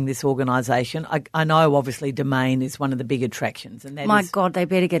running this organisation. I know, obviously, Domain is one of the big attractions. And God, they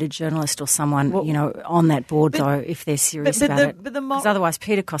better get a journalist or someone, on that board, though, if they're serious about it. Because otherwise,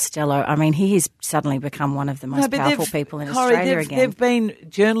 Peter Costello, he has suddenly become one of the most powerful people in Australia again. There have been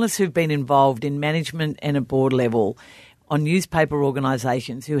journalists who've been involved in management and at board level on newspaper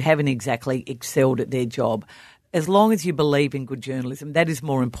organisations who haven't exactly excelled at their job. As long as you believe in good journalism, that is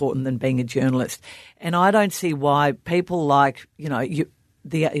more important than being a journalist. And I don't see why people like,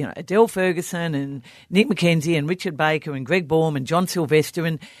 Adele Ferguson and Nick McKenzie and Richard Baker and Greg Baum and John Sylvester,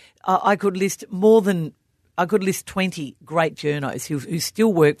 and I could list 20 great journos who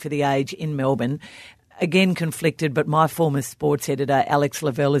still work for The Age in Melbourne. Again, conflicted, but my former sports editor, Alex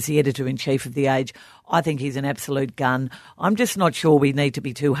Lavelle, is the editor-in-chief of The Age. I think he's an absolute gun. I'm just not sure we need to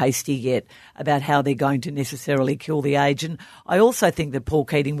be too hasty yet about how they're going to necessarily kill The Age. And I also think that Paul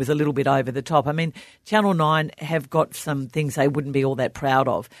Keating was a little bit over the top. Channel 9 have got some things they wouldn't be all that proud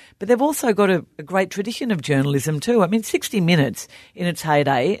of, but they've also got a great tradition of journalism too. 60 Minutes in its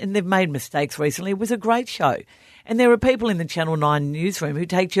heyday, and they've made mistakes recently, it was a great show. And there are people in the Channel 9 newsroom who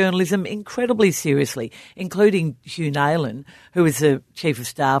take journalism incredibly seriously, including Hugh Nayland, who is the chief of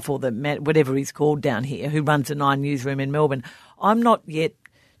staff or whatever he's called down here, who runs a 9 newsroom in Melbourne. I'm not yet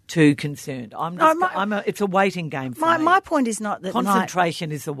too concerned. It's a waiting game for me. My point is not that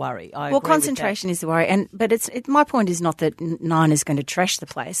concentration is the worry. Concentration is the worry, but my point is not that 9 is going to trash the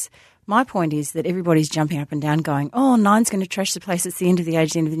place. My point is that everybody's jumping up and down going, 9's going to trash the place. It's the end of The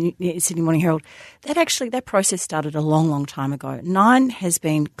Age, the end of the Sydney Morning Herald. That process started a long, long time ago. 9 has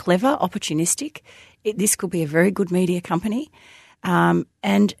been clever, opportunistic. This could be a very good media company.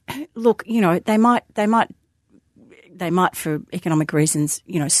 And look, they might, for economic reasons,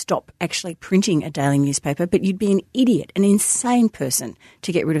 stop actually printing a daily newspaper, but you'd be an idiot, an insane person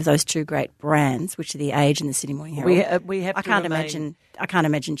to get rid of those two great brands, which are The Age and the Sydney Morning Herald. I can't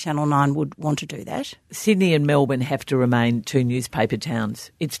imagine Channel 9 would want to do that. Sydney and Melbourne have to remain two newspaper towns.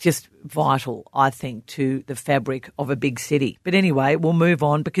 It's just vital, I think, to the fabric of a big city. But anyway, we'll move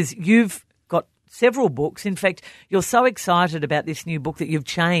on because you've got several books. In fact, you're so excited about this new book that you've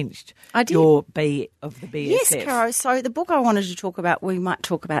changed your B of the BSF. Yes, Caro. So the book I wanted to talk about, we might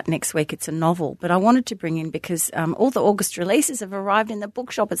talk about next week. It's a novel, but I wanted to bring in because all the August releases have arrived in the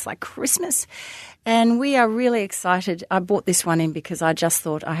bookshop. It's like Christmas, and we are really excited. I bought this one in because I just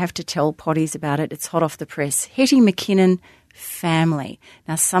thought I have to tell potties about it. It's hot off the press. Hetty McKinnon, Family.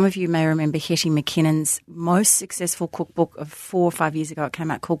 Now, some of you may remember Hetty McKinnon's most successful cookbook of 4 or 5 years ago. It came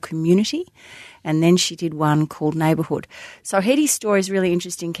out called Community, and then she did one called Neighbourhood. So Hetty's story is really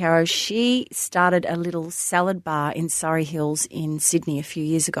interesting, Caro. She started a little salad bar in Surrey Hills in Sydney a few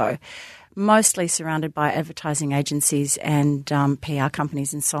years ago, mostly surrounded by advertising agencies and PR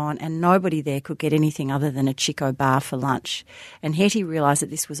companies and so on, and nobody there could get anything other than a Chico bar for lunch. And Hetty realised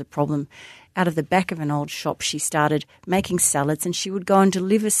that this was a problem. Out of the back of an old shop, she started making salads, and she would go and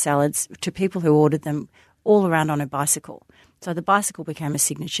deliver salads to people who ordered them all around on her bicycle. So the bicycle became a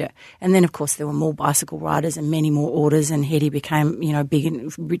signature. And then, of course, there were more bicycle riders and many more orders, and Hetty became, big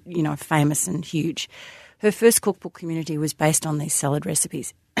and, famous and huge. Her first cookbook community was based on these salad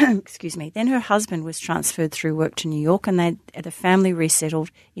recipes. Excuse me. Then her husband was transferred through work to New York, and the family resettled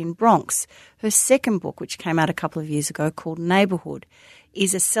in Bronx. Her second book, which came out a couple of years ago, called Neighbourhood,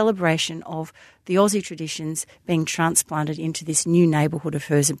 is a celebration of the Aussie traditions being transplanted into this new neighbourhood of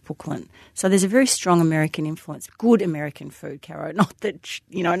hers in Brooklyn. So there's a very strong American influence, good American food, Caro, not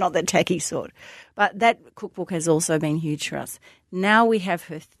that tacky sort. But that cookbook has also been huge for us. Now we have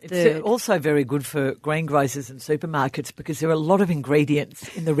her third. It's also very good for greengrocers and supermarkets because there are a lot of ingredients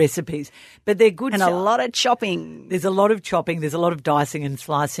in the recipes, but they're good. And a lot of chopping. There's a lot of chopping, there's a lot of dicing and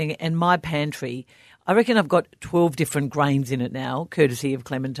slicing, and my pantry, I reckon I've got 12 different grains in it now, courtesy of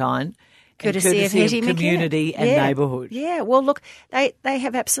Clementine. Courtesy of Hetty community McKinnon. and neighbourhood. Yeah, well, look, they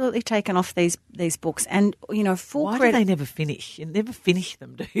have absolutely taken off these books, and full Why credit. do they never finish? You never finish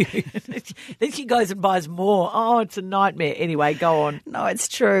them, do you? Then she goes and buys more. Oh, it's a nightmare. Anyway, go on. No, it's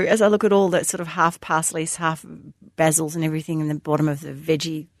true. As I look at all that sort of half parsleys, half basils, and everything in the bottom of the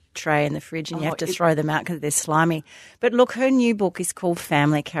veggie tray in the fridge, and you have to throw them out because they're slimy. But look, her new book is called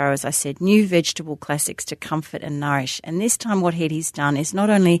Family, Caro, as I said, New Vegetable Classics to Comfort and Nourish. And this time what Hetty's done is not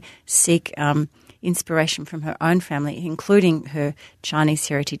only seek inspiration from her own family, including her Chinese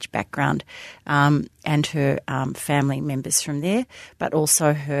heritage background and her family members from there, but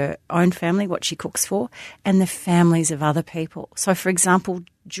also her own family, what she cooks for, and the families of other people. So, for example,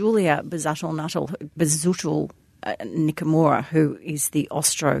 Julia Bazutul Nikamura, who is the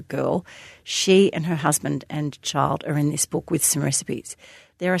Ostro girl, she and her husband and child are in this book with some recipes.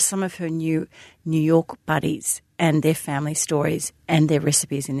 There are some of her new New York buddies and their family stories and their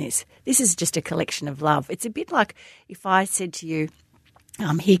recipes in this. This is just a collection of love. It's a bit like if I said to you,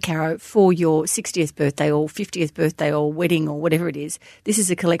 here, Caro, for your 60th birthday or 50th birthday or wedding or whatever it is, this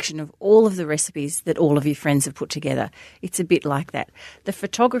is a collection of all of the recipes that all of your friends have put together. It's a bit like that. The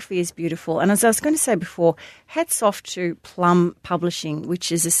photography is beautiful. And as I was going to say before, hats off to Plum Publishing,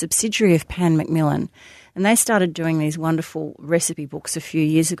 which is a subsidiary of Pan Macmillan. And they started doing these wonderful recipe books a few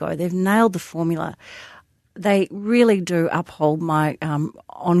years ago. They've nailed the formula. They really do uphold my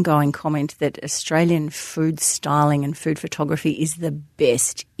ongoing comment that Australian food styling and food photography is the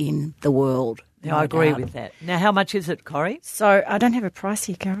best in the world. Yeah, I agree with that. Now, how much is it, Corrie? So I don't have a price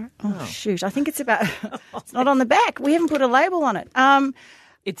here, Caro. Oh, shoot. I think it's about – it's not on the back. We haven't put a label on it.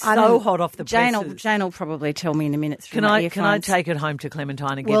 It's so hot off the presses. Jane will probably tell me in a minute. Can I take it home to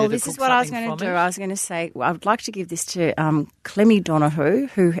Clementine and get her to cook this is what I was going to do. it? I was going to say I would like to give this to Clemmy Donahue,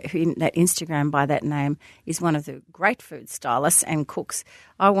 who in that Instagram by that name is one of the great food stylists and cooks.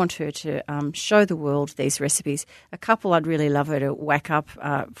 I want her to show the world these recipes. A couple I'd really love her to whack up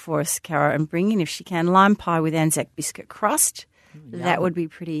for us, Caro, and bring in, if she can, lime pie with Anzac biscuit crust. That would be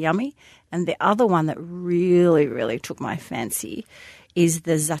pretty yummy. And the other one that really, really took my fancy is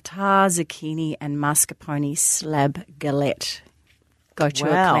the za'atar, zucchini and mascarpone slab galette. Go to it,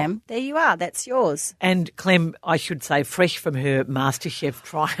 Clem. There you are. That's yours. And Clem, I should say, fresh from her MasterChef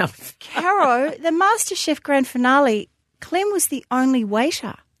triumph. Caro, the MasterChef grand finale, Clem was the only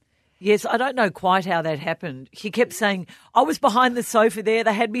waiter. Yes, I don't know quite how that happened. She kept saying, I was behind the sofa there.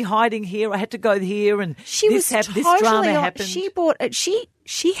 They had me hiding here. I had to go here. And this drama happened.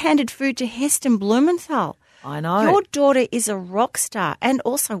 She handed food to Heston Blumenthal. I know. Your daughter is a rock star, and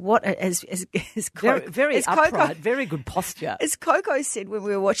also as very upright, very good posture. As Coco said when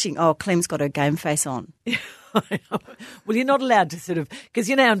we were watching, Clem's got her game face on. Well, you're not allowed to sort of, because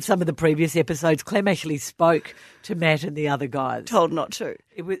in some of the previous episodes, Clem actually spoke to Matt and the other guys. Told not to.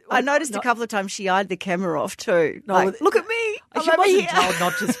 I noticed a couple of times she eyed the camera off too. No, look at me. She wasn't told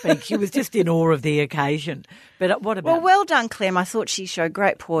not to speak. She was just in awe of the occasion. But what about? Well done, Clem. I thought she showed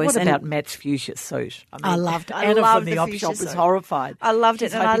great poise. What about Matt's fuchsia suit? I loved it. Anna from the op shop was horrified. I loved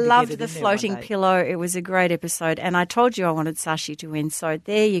it, and I loved the floating pillow. It was a great episode, and I told you I wanted Sashi to win. So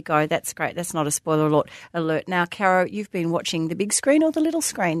there you go. That's great. That's not a spoiler alert. Now, Caro, you've been watching the big screen or the little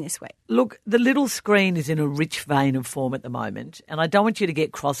screen this week? Look, the little screen is in a rich vein of form at the moment, and I don't want you to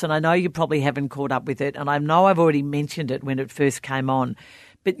get cross, and I know you probably haven't caught up with it, and I know I've already mentioned it when it first came on,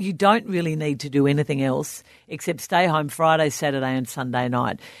 but you don't really need to do anything else except stay home Friday, Saturday and Sunday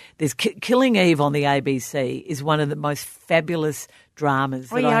night. There's Killing Eve on the ABC is one of the most fabulous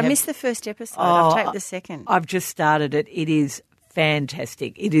dramas. I missed the first episode. I've taken the second. I've just started it. It is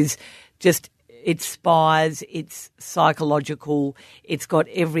fantastic. It is just... It's spies, it's psychological, it's got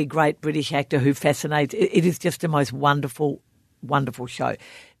every great British actor who fascinates. It is just the most wonderful, wonderful show.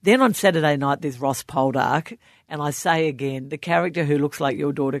 Then on Saturday night there's Ross Poldark, And I say again, the character who looks like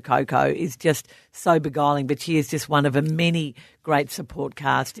your daughter Coco is just so beguiling, but she is just one of a many great support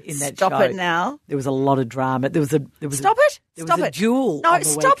cast in that show. Stop it now. There was a lot of drama. There was Stop it. There Stop was a it. duel. No, on the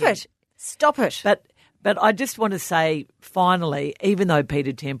stop weekend. it. Stop it. But I just want to say, finally, even though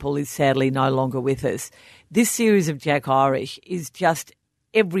Peter Temple is sadly no longer with us, this series of Jack Irish is just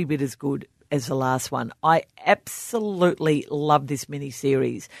every bit as good as the last one. I absolutely love this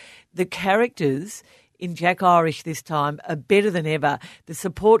mini-series. The characters in Jack Irish this time are better than ever. The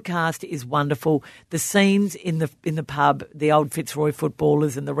support cast is wonderful. The scenes in the pub, the old Fitzroy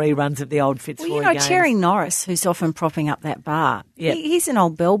footballers and the reruns of the old Fitzroy Well, you know, games. Terry Norris, who's often propping up that bar, Yeah. he's an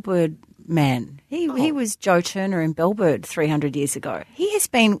old Bellbird man. He was Joe Turner in Bellbird 300 years ago. He has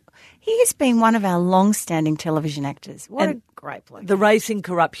been one of our long-standing television actors. What And a great bloke. The racing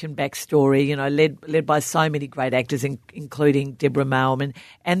corruption backstory, you know, led by so many great actors, including Deborah Mailman,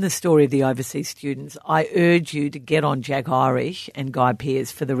 and the story of the overseas students. I urge you to get on Jack Irish and Guy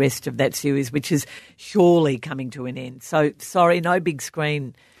Pearce for the rest of that series, which is surely coming to an end. So, sorry, no big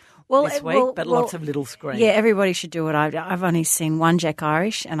screen this week, but lots of little screen. Yeah, everybody should do it. I've only seen one Jack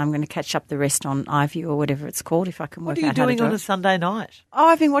Irish, and I'm going to catch up the rest on iView or whatever it's called if I can work What are you out how to doing do on it. a Sunday night? Oh,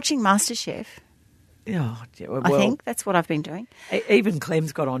 I've been watching MasterChef. Oh, yeah, well, I think that's what I've been doing. Even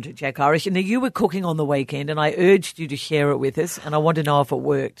Clem's got onto Jack Irish. And you were cooking on the weekend, and I urged you to share it with us, and I want to know if it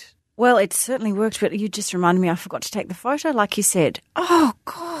worked. Well, it certainly worked, but you just reminded me I forgot to take the photo, like you said. Oh,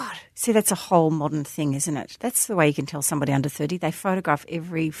 God. See, that's a whole modern thing, isn't it? That's the way you can tell somebody under 30. They photograph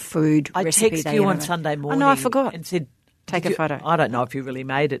every food I recipe texted they you ever on make. Sunday morning. Oh, no, I forgot. And said, Take "Did a photo." I don't know if you really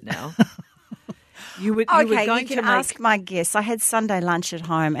made it now. You were Okay, going you can to make... ask my guests. I had Sunday lunch at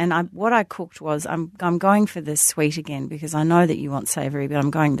home, and what I cooked was I'm going for the sweet again because I know that you want savoury, but I'm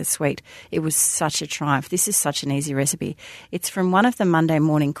going the sweet. It was such a triumph. This is such an easy recipe. It's from one of the Monday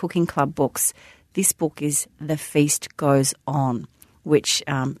Morning Cooking Club books. This book is The Feast Goes On, which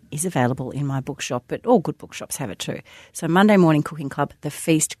is available in my bookshop, but all good bookshops have it too. So Monday Morning Cooking Club, The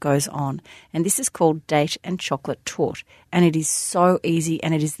Feast Goes On. And this is called Date and Chocolate Torte. And it is so easy,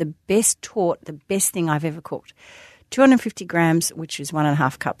 and it is the best torte, the best thing I've ever cooked. 250 grams, which is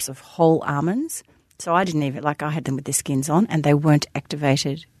 1.5 cups of whole almonds. So I didn't even, I had them with their skins on, and they weren't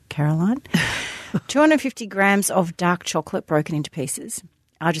activated, Caroline. 250 grams of dark chocolate broken into pieces.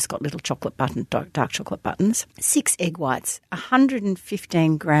 I just got little dark chocolate buttons. 6 egg whites,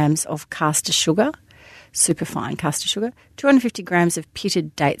 115 grams of caster sugar, super fine caster sugar, 250 grams of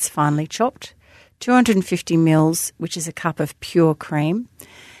pitted dates finely chopped, 250 mils, which is a cup of pure cream,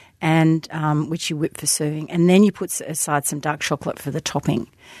 and which you whip for serving. And then you put aside some dark chocolate for the topping.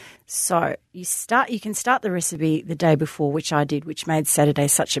 So you can start the recipe the day before, which I did, which made Saturday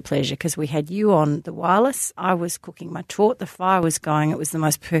such a pleasure because we had you on the wireless. I was cooking my torte. The fire was going. It was the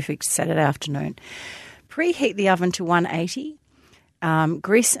most perfect Saturday afternoon. Preheat the oven to 180.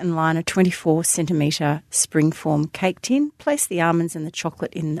 Grease and line a 24-centimetre springform cake tin. Place the almonds and the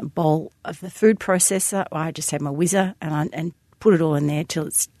chocolate in a bowl of the food processor. I just had my whizzer and put it all in there till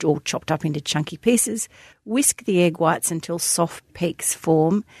it's all chopped up into chunky pieces. Whisk the egg whites until soft peaks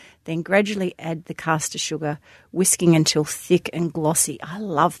form. Then gradually add the caster sugar, whisking until thick and glossy. I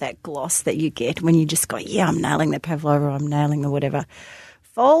love that gloss that you get when you just go, yeah, I'm nailing the pavlova, I'm nailing the whatever.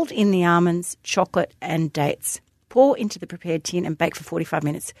 Fold in the almonds, chocolate and dates. Pour into the prepared tin and bake for 45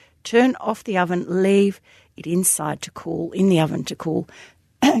 minutes. Turn off the oven, leave it inside to cool, in the oven to cool,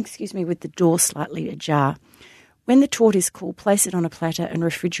 with the door slightly ajar. When the torte is cool, place it on a platter and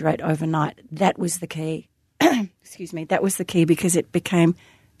refrigerate overnight. That was the key. That was the key because it became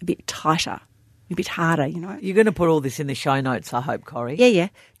a bit tighter, a bit harder, you know. You're going to put all this in the show notes, I hope, Corrie. Yeah.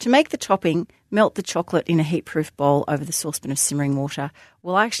 To make the topping, melt the chocolate in a heat-proof bowl over the saucepan of simmering water.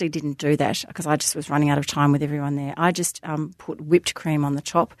 Well, I actually didn't do that because I just was running out of time with everyone there. I just put whipped cream on the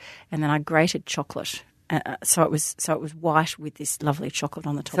top and then I grated chocolate. So it was white with this lovely chocolate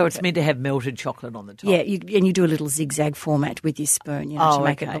on the top. So it's meant to have melted chocolate on the top. Yeah, and you do a little zigzag format with your spoon, to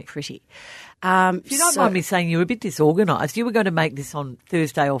make it look pretty. If you don't mind me saying, you were a bit disorganised. You were going to make this on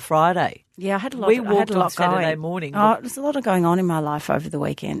Thursday or Friday. Yeah, I had a lot. We I had walked a lot on Saturday going. morning. Oh, there's a lot going on in my life over the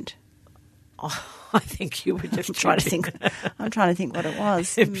weekend. I think you were just I'm trying to think what it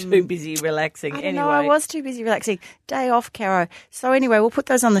was. too busy relaxing. I don't know, I was too busy relaxing. Day off, Caro. So anyway, we'll put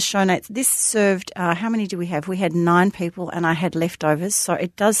those on the show notes. This served, how many do we have? We had 9 people and I had leftovers. So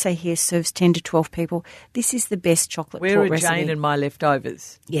it does say here serves 10 to 12 people. This is the best chocolate Where torte are recipe. Jane and my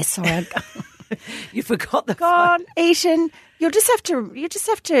leftovers? Yes, sorry. You forgot the Gone, eaten. You'll just have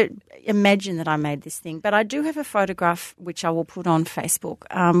to imagine that I made this thing. But I do have a photograph which I will put on Facebook,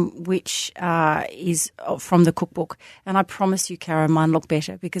 which is from the cookbook. And I promise you, Caro, mine looked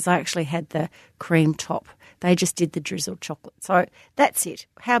better because I actually had the cream top. They just did the drizzled chocolate. So that's it.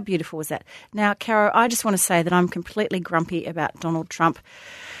 How beautiful was that? Now, Caro, I just want to say that I'm completely grumpy about Donald Trump,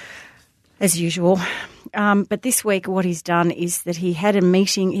 as usual. But this week what he's done is that he had a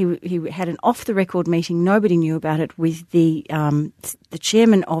meeting, he had an off-the-record meeting, nobody knew about it, with the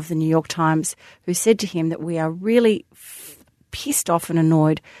chairman of the New York Times, who said to him that we are really pissed off and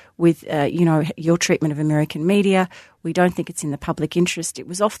annoyed with, your treatment of American media. We don't think it's in the public interest. It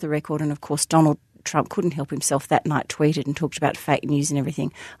was off the record, and of course Donald Trump couldn't help himself that night, tweeted and talked about fake news and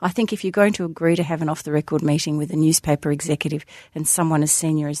everything. I think if you're going to agree to have an off-the-record meeting with a newspaper executive and someone as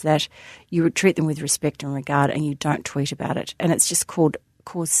senior as that, you would treat them with respect and regard, and you don't tweet about it. And it's just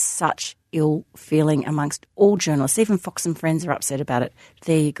caused such ill feeling amongst all journalists. Even Fox and Friends are upset about it.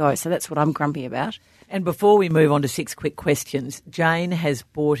 There you go. So that's what I'm grumpy about. And before we move on to 6 quick questions, Jane has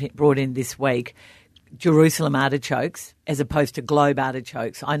brought in this week Jerusalem artichokes as opposed to globe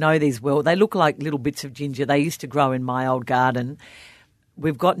artichokes. I know these well. They look like little bits of ginger. They used to grow in my old garden.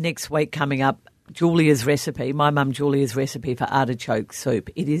 We've got next week coming up Julia's recipe, my mum Julia's recipe for artichoke soup.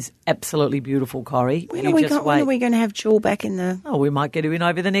 It is absolutely beautiful, Corrie. When are we going to have Jewel back in the... Oh, we might get her in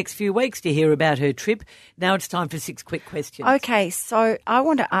over the next few weeks to hear about her trip. Now it's time for 6 quick questions. Okay, so I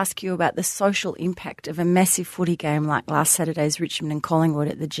want to ask you about the social impact of a massive footy game like last Saturday's Richmond and Collingwood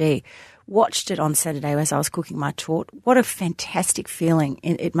at the G. Watched it on Saturday as I was cooking my tort. What a fantastic feeling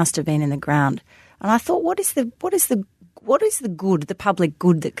it must have been in the ground. And I thought, what is the good, the public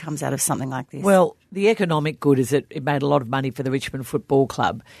good that comes out of something like this? Well, the economic good is that it made a lot of money for the Richmond Football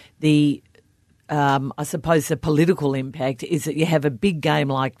Club. I suppose the political impact is that you have a big game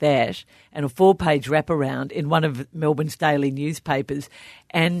like that and a 4-page wraparound in one of Melbourne's daily newspapers,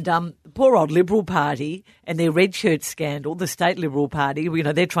 and the poor old Liberal Party and their red shirt scandal, the state Liberal Party,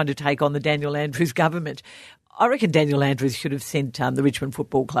 they're trying to take on the Daniel Andrews government. I reckon Daniel Andrews should have sent the Richmond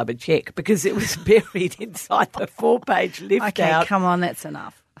Football Club a cheque because it was buried inside the 4-page lift out. Okay, come on, that's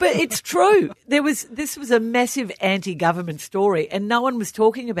enough. But it's true. This was a massive anti-government story, and no one was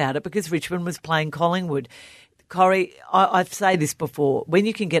talking about it because Richmond was playing Collingwood. Corrie, I've said this before, when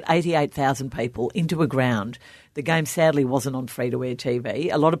you can get 88,000 people into a ground, the game sadly wasn't on free-to-air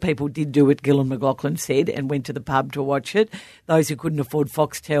TV. A lot of people did do it, Gillan McLaughlin said, and went to the pub to watch it. Those who couldn't afford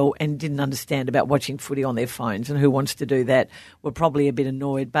Foxtel and didn't understand about watching footy on their phones, and who wants to do that, were probably a bit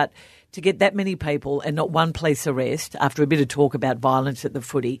annoyed. But to get that many people and not one police arrest after a bit of talk about violence at the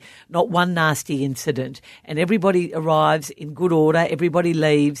footy, not one nasty incident, and everybody arrives in good order, everybody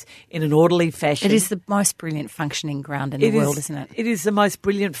leaves in an orderly fashion. It is the most brilliant functioning ground in the world, isn't it? It is the most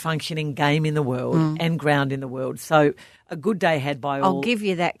brilliant functioning game in the world and ground in the world. So a good day had by all. I'll give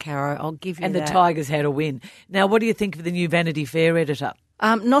you that, Caro. I'll give you that. And the Tigers had a win. Now, what do you think of the new Vanity Fair editor?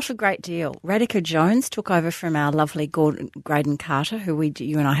 Not a great deal. Radhika Jones took over from our lovely Graydon Carter, who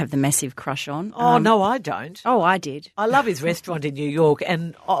you and I have the massive crush on. Oh, no, I don't. Oh, I did. I love his restaurant in New York,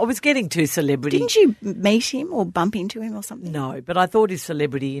 and I was getting too celebrity. Didn't you meet him or bump into him or something? No, but I thought his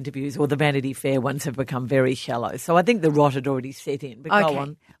celebrity interviews or the Vanity Fair ones have become very shallow. So I think the rot had already set in. But okay. Go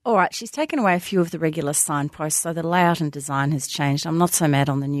on. All right, she's taken away a few of the regular signposts, so the layout and design has changed. I'm not so mad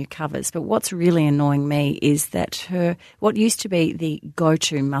on the new covers, but what's really annoying me is that what used to be the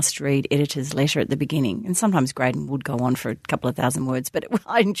go-to must-read editor's letter at the beginning, and sometimes Graydon would go on for a couple of thousand words, but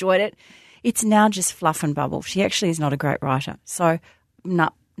I enjoyed it. It's now just fluff and bubble. She actually is not a great writer, so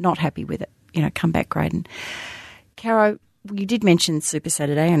not happy with it. Come back, Graydon. Caro, you did mention Super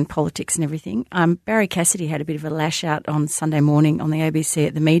Saturday and politics and everything. Barry Cassidy had a bit of a lash out on Sunday morning on the ABC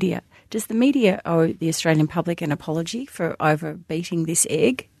at the media. Does the media owe the Australian public an apology for overbeating this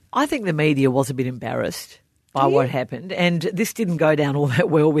egg? I think the media was a bit embarrassed by what happened, and this didn't go down all that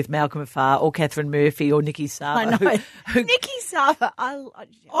well with Malcolm Farr or Catherine Murphy or Nikki Sava. I know. Nikki Sava.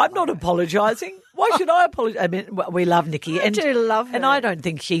 I'm not apologising. Why should I apologise? I mean, we love Nikki. I do love her. And I don't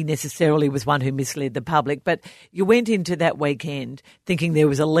think she necessarily was one who misled the public, but you went into that weekend thinking there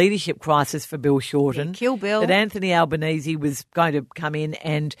was a leadership crisis for Bill Shorten. Yeah, kill Bill. That Anthony Albanese was going to come in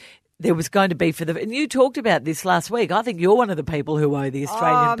and there was going to be and you talked about this last week. I think you're one of the people who owe the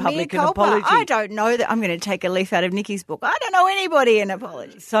Australian public an apology. I don't know that I'm going to take a leaf out of Nikki's book. I don't know anybody an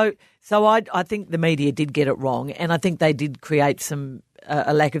apology. So I think the media did get it wrong, and I think they did create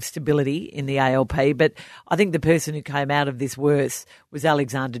a lack of stability in the ALP. But I think the person who came out of this worse was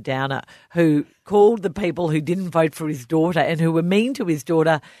Alexander Downer, who called the people who didn't vote for his daughter and who were mean to his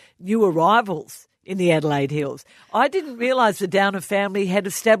daughter new arrivals in the Adelaide Hills. I didn't realise the Downer family had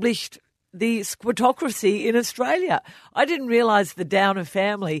established the squattocracy in Australia. I didn't realise the Downer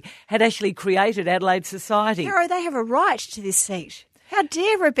family had actually created Adelaide society. Caro, they have a right to this seat. How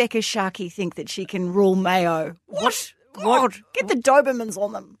dare Rebecca Sharkey think that she can rule Mayo? What? God, get the Dobermans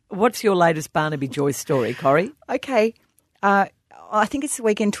on them. What's your latest Barnaby Joyce story, Corrie? Okay. I think it's the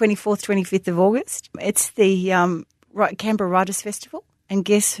weekend 24th, 25th of August. It's the Canberra Writers' Festival. And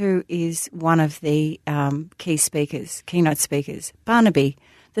guess who is one of the keynote speakers? Barnaby.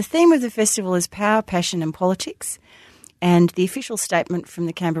 The theme of the festival is power, passion and politics. And the official statement from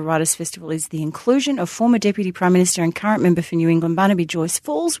the Canberra Writers' Festival is the inclusion of former Deputy Prime Minister and current member for New England, Barnaby Joyce,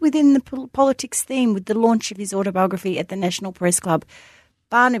 falls within the politics theme with the launch of his autobiography at the National Press Club.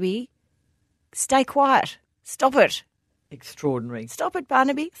 Barnaby, stay quiet. Stop it. Extraordinary. Stop it,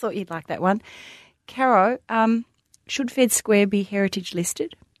 Barnaby. Thought you'd like that one. Caro, should Fed Square be heritage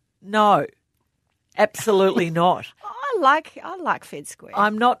listed? No, absolutely not. I like Fed Square.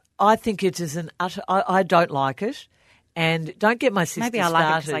 I'm not. I think it is an utter. I don't like it. And don't get my sister Maybe I started.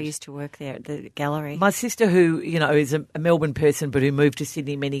 like it because I used to work there at the gallery. My sister, who is a Melbourne person but who moved to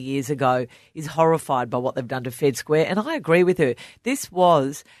Sydney many years ago, is horrified by what they've done to Fed Square, and I agree with her. This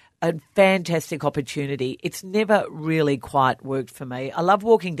was a fantastic opportunity. It's never really quite worked for me. I love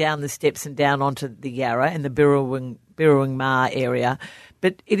walking down the steps and down onto the Yarra and the Birrawong Ma area,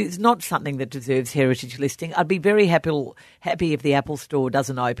 but it is not something that deserves heritage listing. I'd be very happy if the Apple Store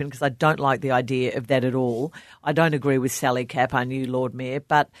doesn't open because I don't like the idea of that at all. I don't agree with Sally Capp, our new Lord Mayor,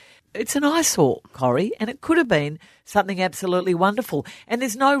 but it's an eyesore, Corrie, and it could have been something absolutely wonderful. And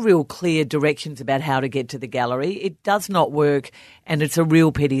there's no real clear directions about how to get to the gallery. It does not work, and it's a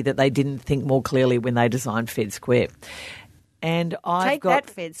real pity that they didn't think more clearly when they designed Fed Square. And Take that,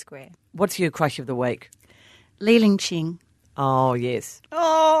 Fed Square. What's your crush of the week? Li Ling Ching. Oh, yes.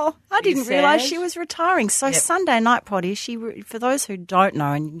 Oh, I didn't realise sad? she was retiring. So Yep. Sunday night, Potty, for those who don't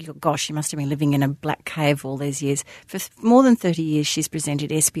know, and gosh, she must have been living in a black cave all these years. For more than 30 years, she's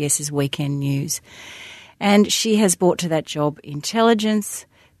presented SBS's Weekend News. And she has brought to that job intelligence,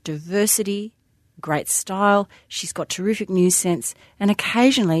 diversity, great style. She's got terrific news sense and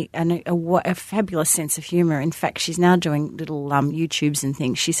occasionally a fabulous sense of humour. In fact, she's now doing little YouTubes and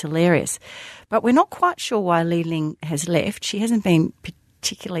things. She's hilarious. But we're not quite sure why Li Ling has left. She hasn't been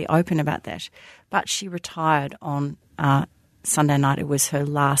particularly open about that. But she retired on Sunday night. It was her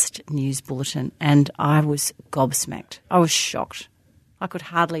last news bulletin and I was gobsmacked. I was shocked. I could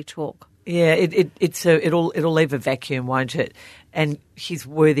hardly talk. Yeah, it'll leave a vacuum, won't it? And she's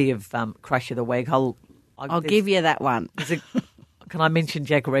worthy of crush of the week. I'll give you that one. Can I mention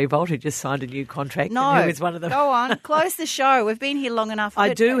Jack Revolt, who just signed a new contract? No, and who is one of them? Go on. Close the show. We've been here long enough.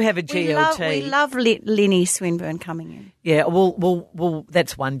 I do have a GLT. We love Linny Swinburne coming in. Yeah, well,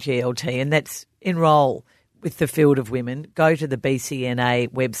 that's one GLT, and that's enrol with the Field of Women. Go to the BCNA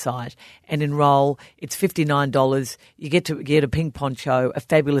website and enrol. It's $59. You get to get a pink poncho, a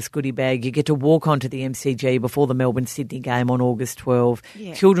fabulous goodie bag. You get to walk onto the MCG before the Melbourne-Sydney game on August 12.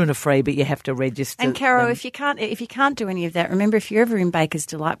 Yeah. Children are free, but you have to register. And Caro, if you can't do any of that, remember if you're ever in Baker's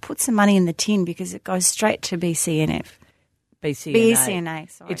Delight, put some money in the tin because it goes straight to BCNF. BCNA,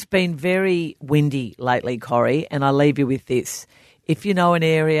 sorry. It's been very windy lately, Corrie, and I leave you with this. If you know an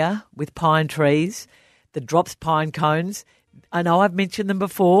area with pine trees that drops pine cones, I know I've mentioned them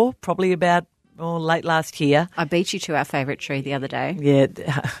before, probably about late last year. I beat you to our favourite tree the other day. Yeah,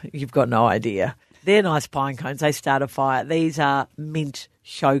 you've got no idea. They're nice pine cones. They start a fire. These are mint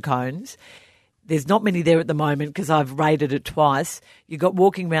show cones. There's not many there at the moment because I've raided it twice. You got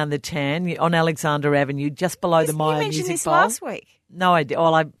walking around the Tan on Alexander Avenue, just below the Maya Music Bowl. You mentioned this last week. No, I did.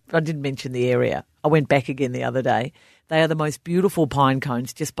 Well, I didn't mention the area. I went back again the other day. They are the most beautiful pine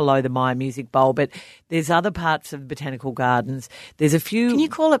cones just below the Maya Music Bowl. But there's other parts of Botanical Gardens. There's a few. Can you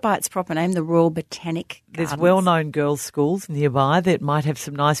call it by its proper name, the Royal Botanic Gardens? There's well-known girls' schools nearby that might have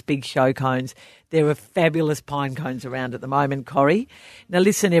some nice big show cones. There are fabulous pine cones around at the moment, Corrie. Now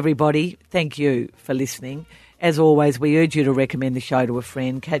listen, everybody, thank you for listening. As always, we urge you to recommend the show to a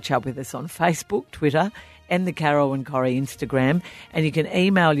friend. Catch up with us on Facebook, Twitter, and the Carol and Corrie Instagram. And you can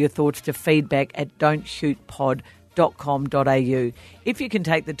email your thoughts to feedback@don'tshootpod.com.au. If you can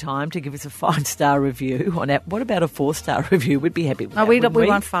take the time to give us a 5-star review on Apple. What about a 4-star review? We'd be happy with that, we wouldn't we?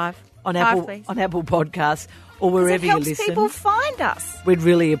 want 5. On 5, Apple, please. on Apple Podcasts or wherever you listen. It helps people find us. We'd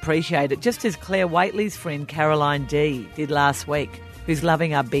really appreciate it. Just as Claire Waitley's friend Caroline D did last week, who's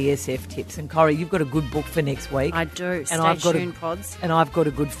loving our BSF tips. And Corrie, you've got a good book for next week. I do. And Stay tuned, pods. And I've got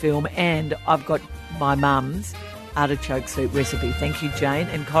a good film, and I've got my mum's artichoke soup recipe. Thank you, Jane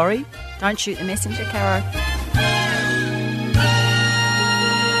and Corrie. Don't shoot the messenger, Caro.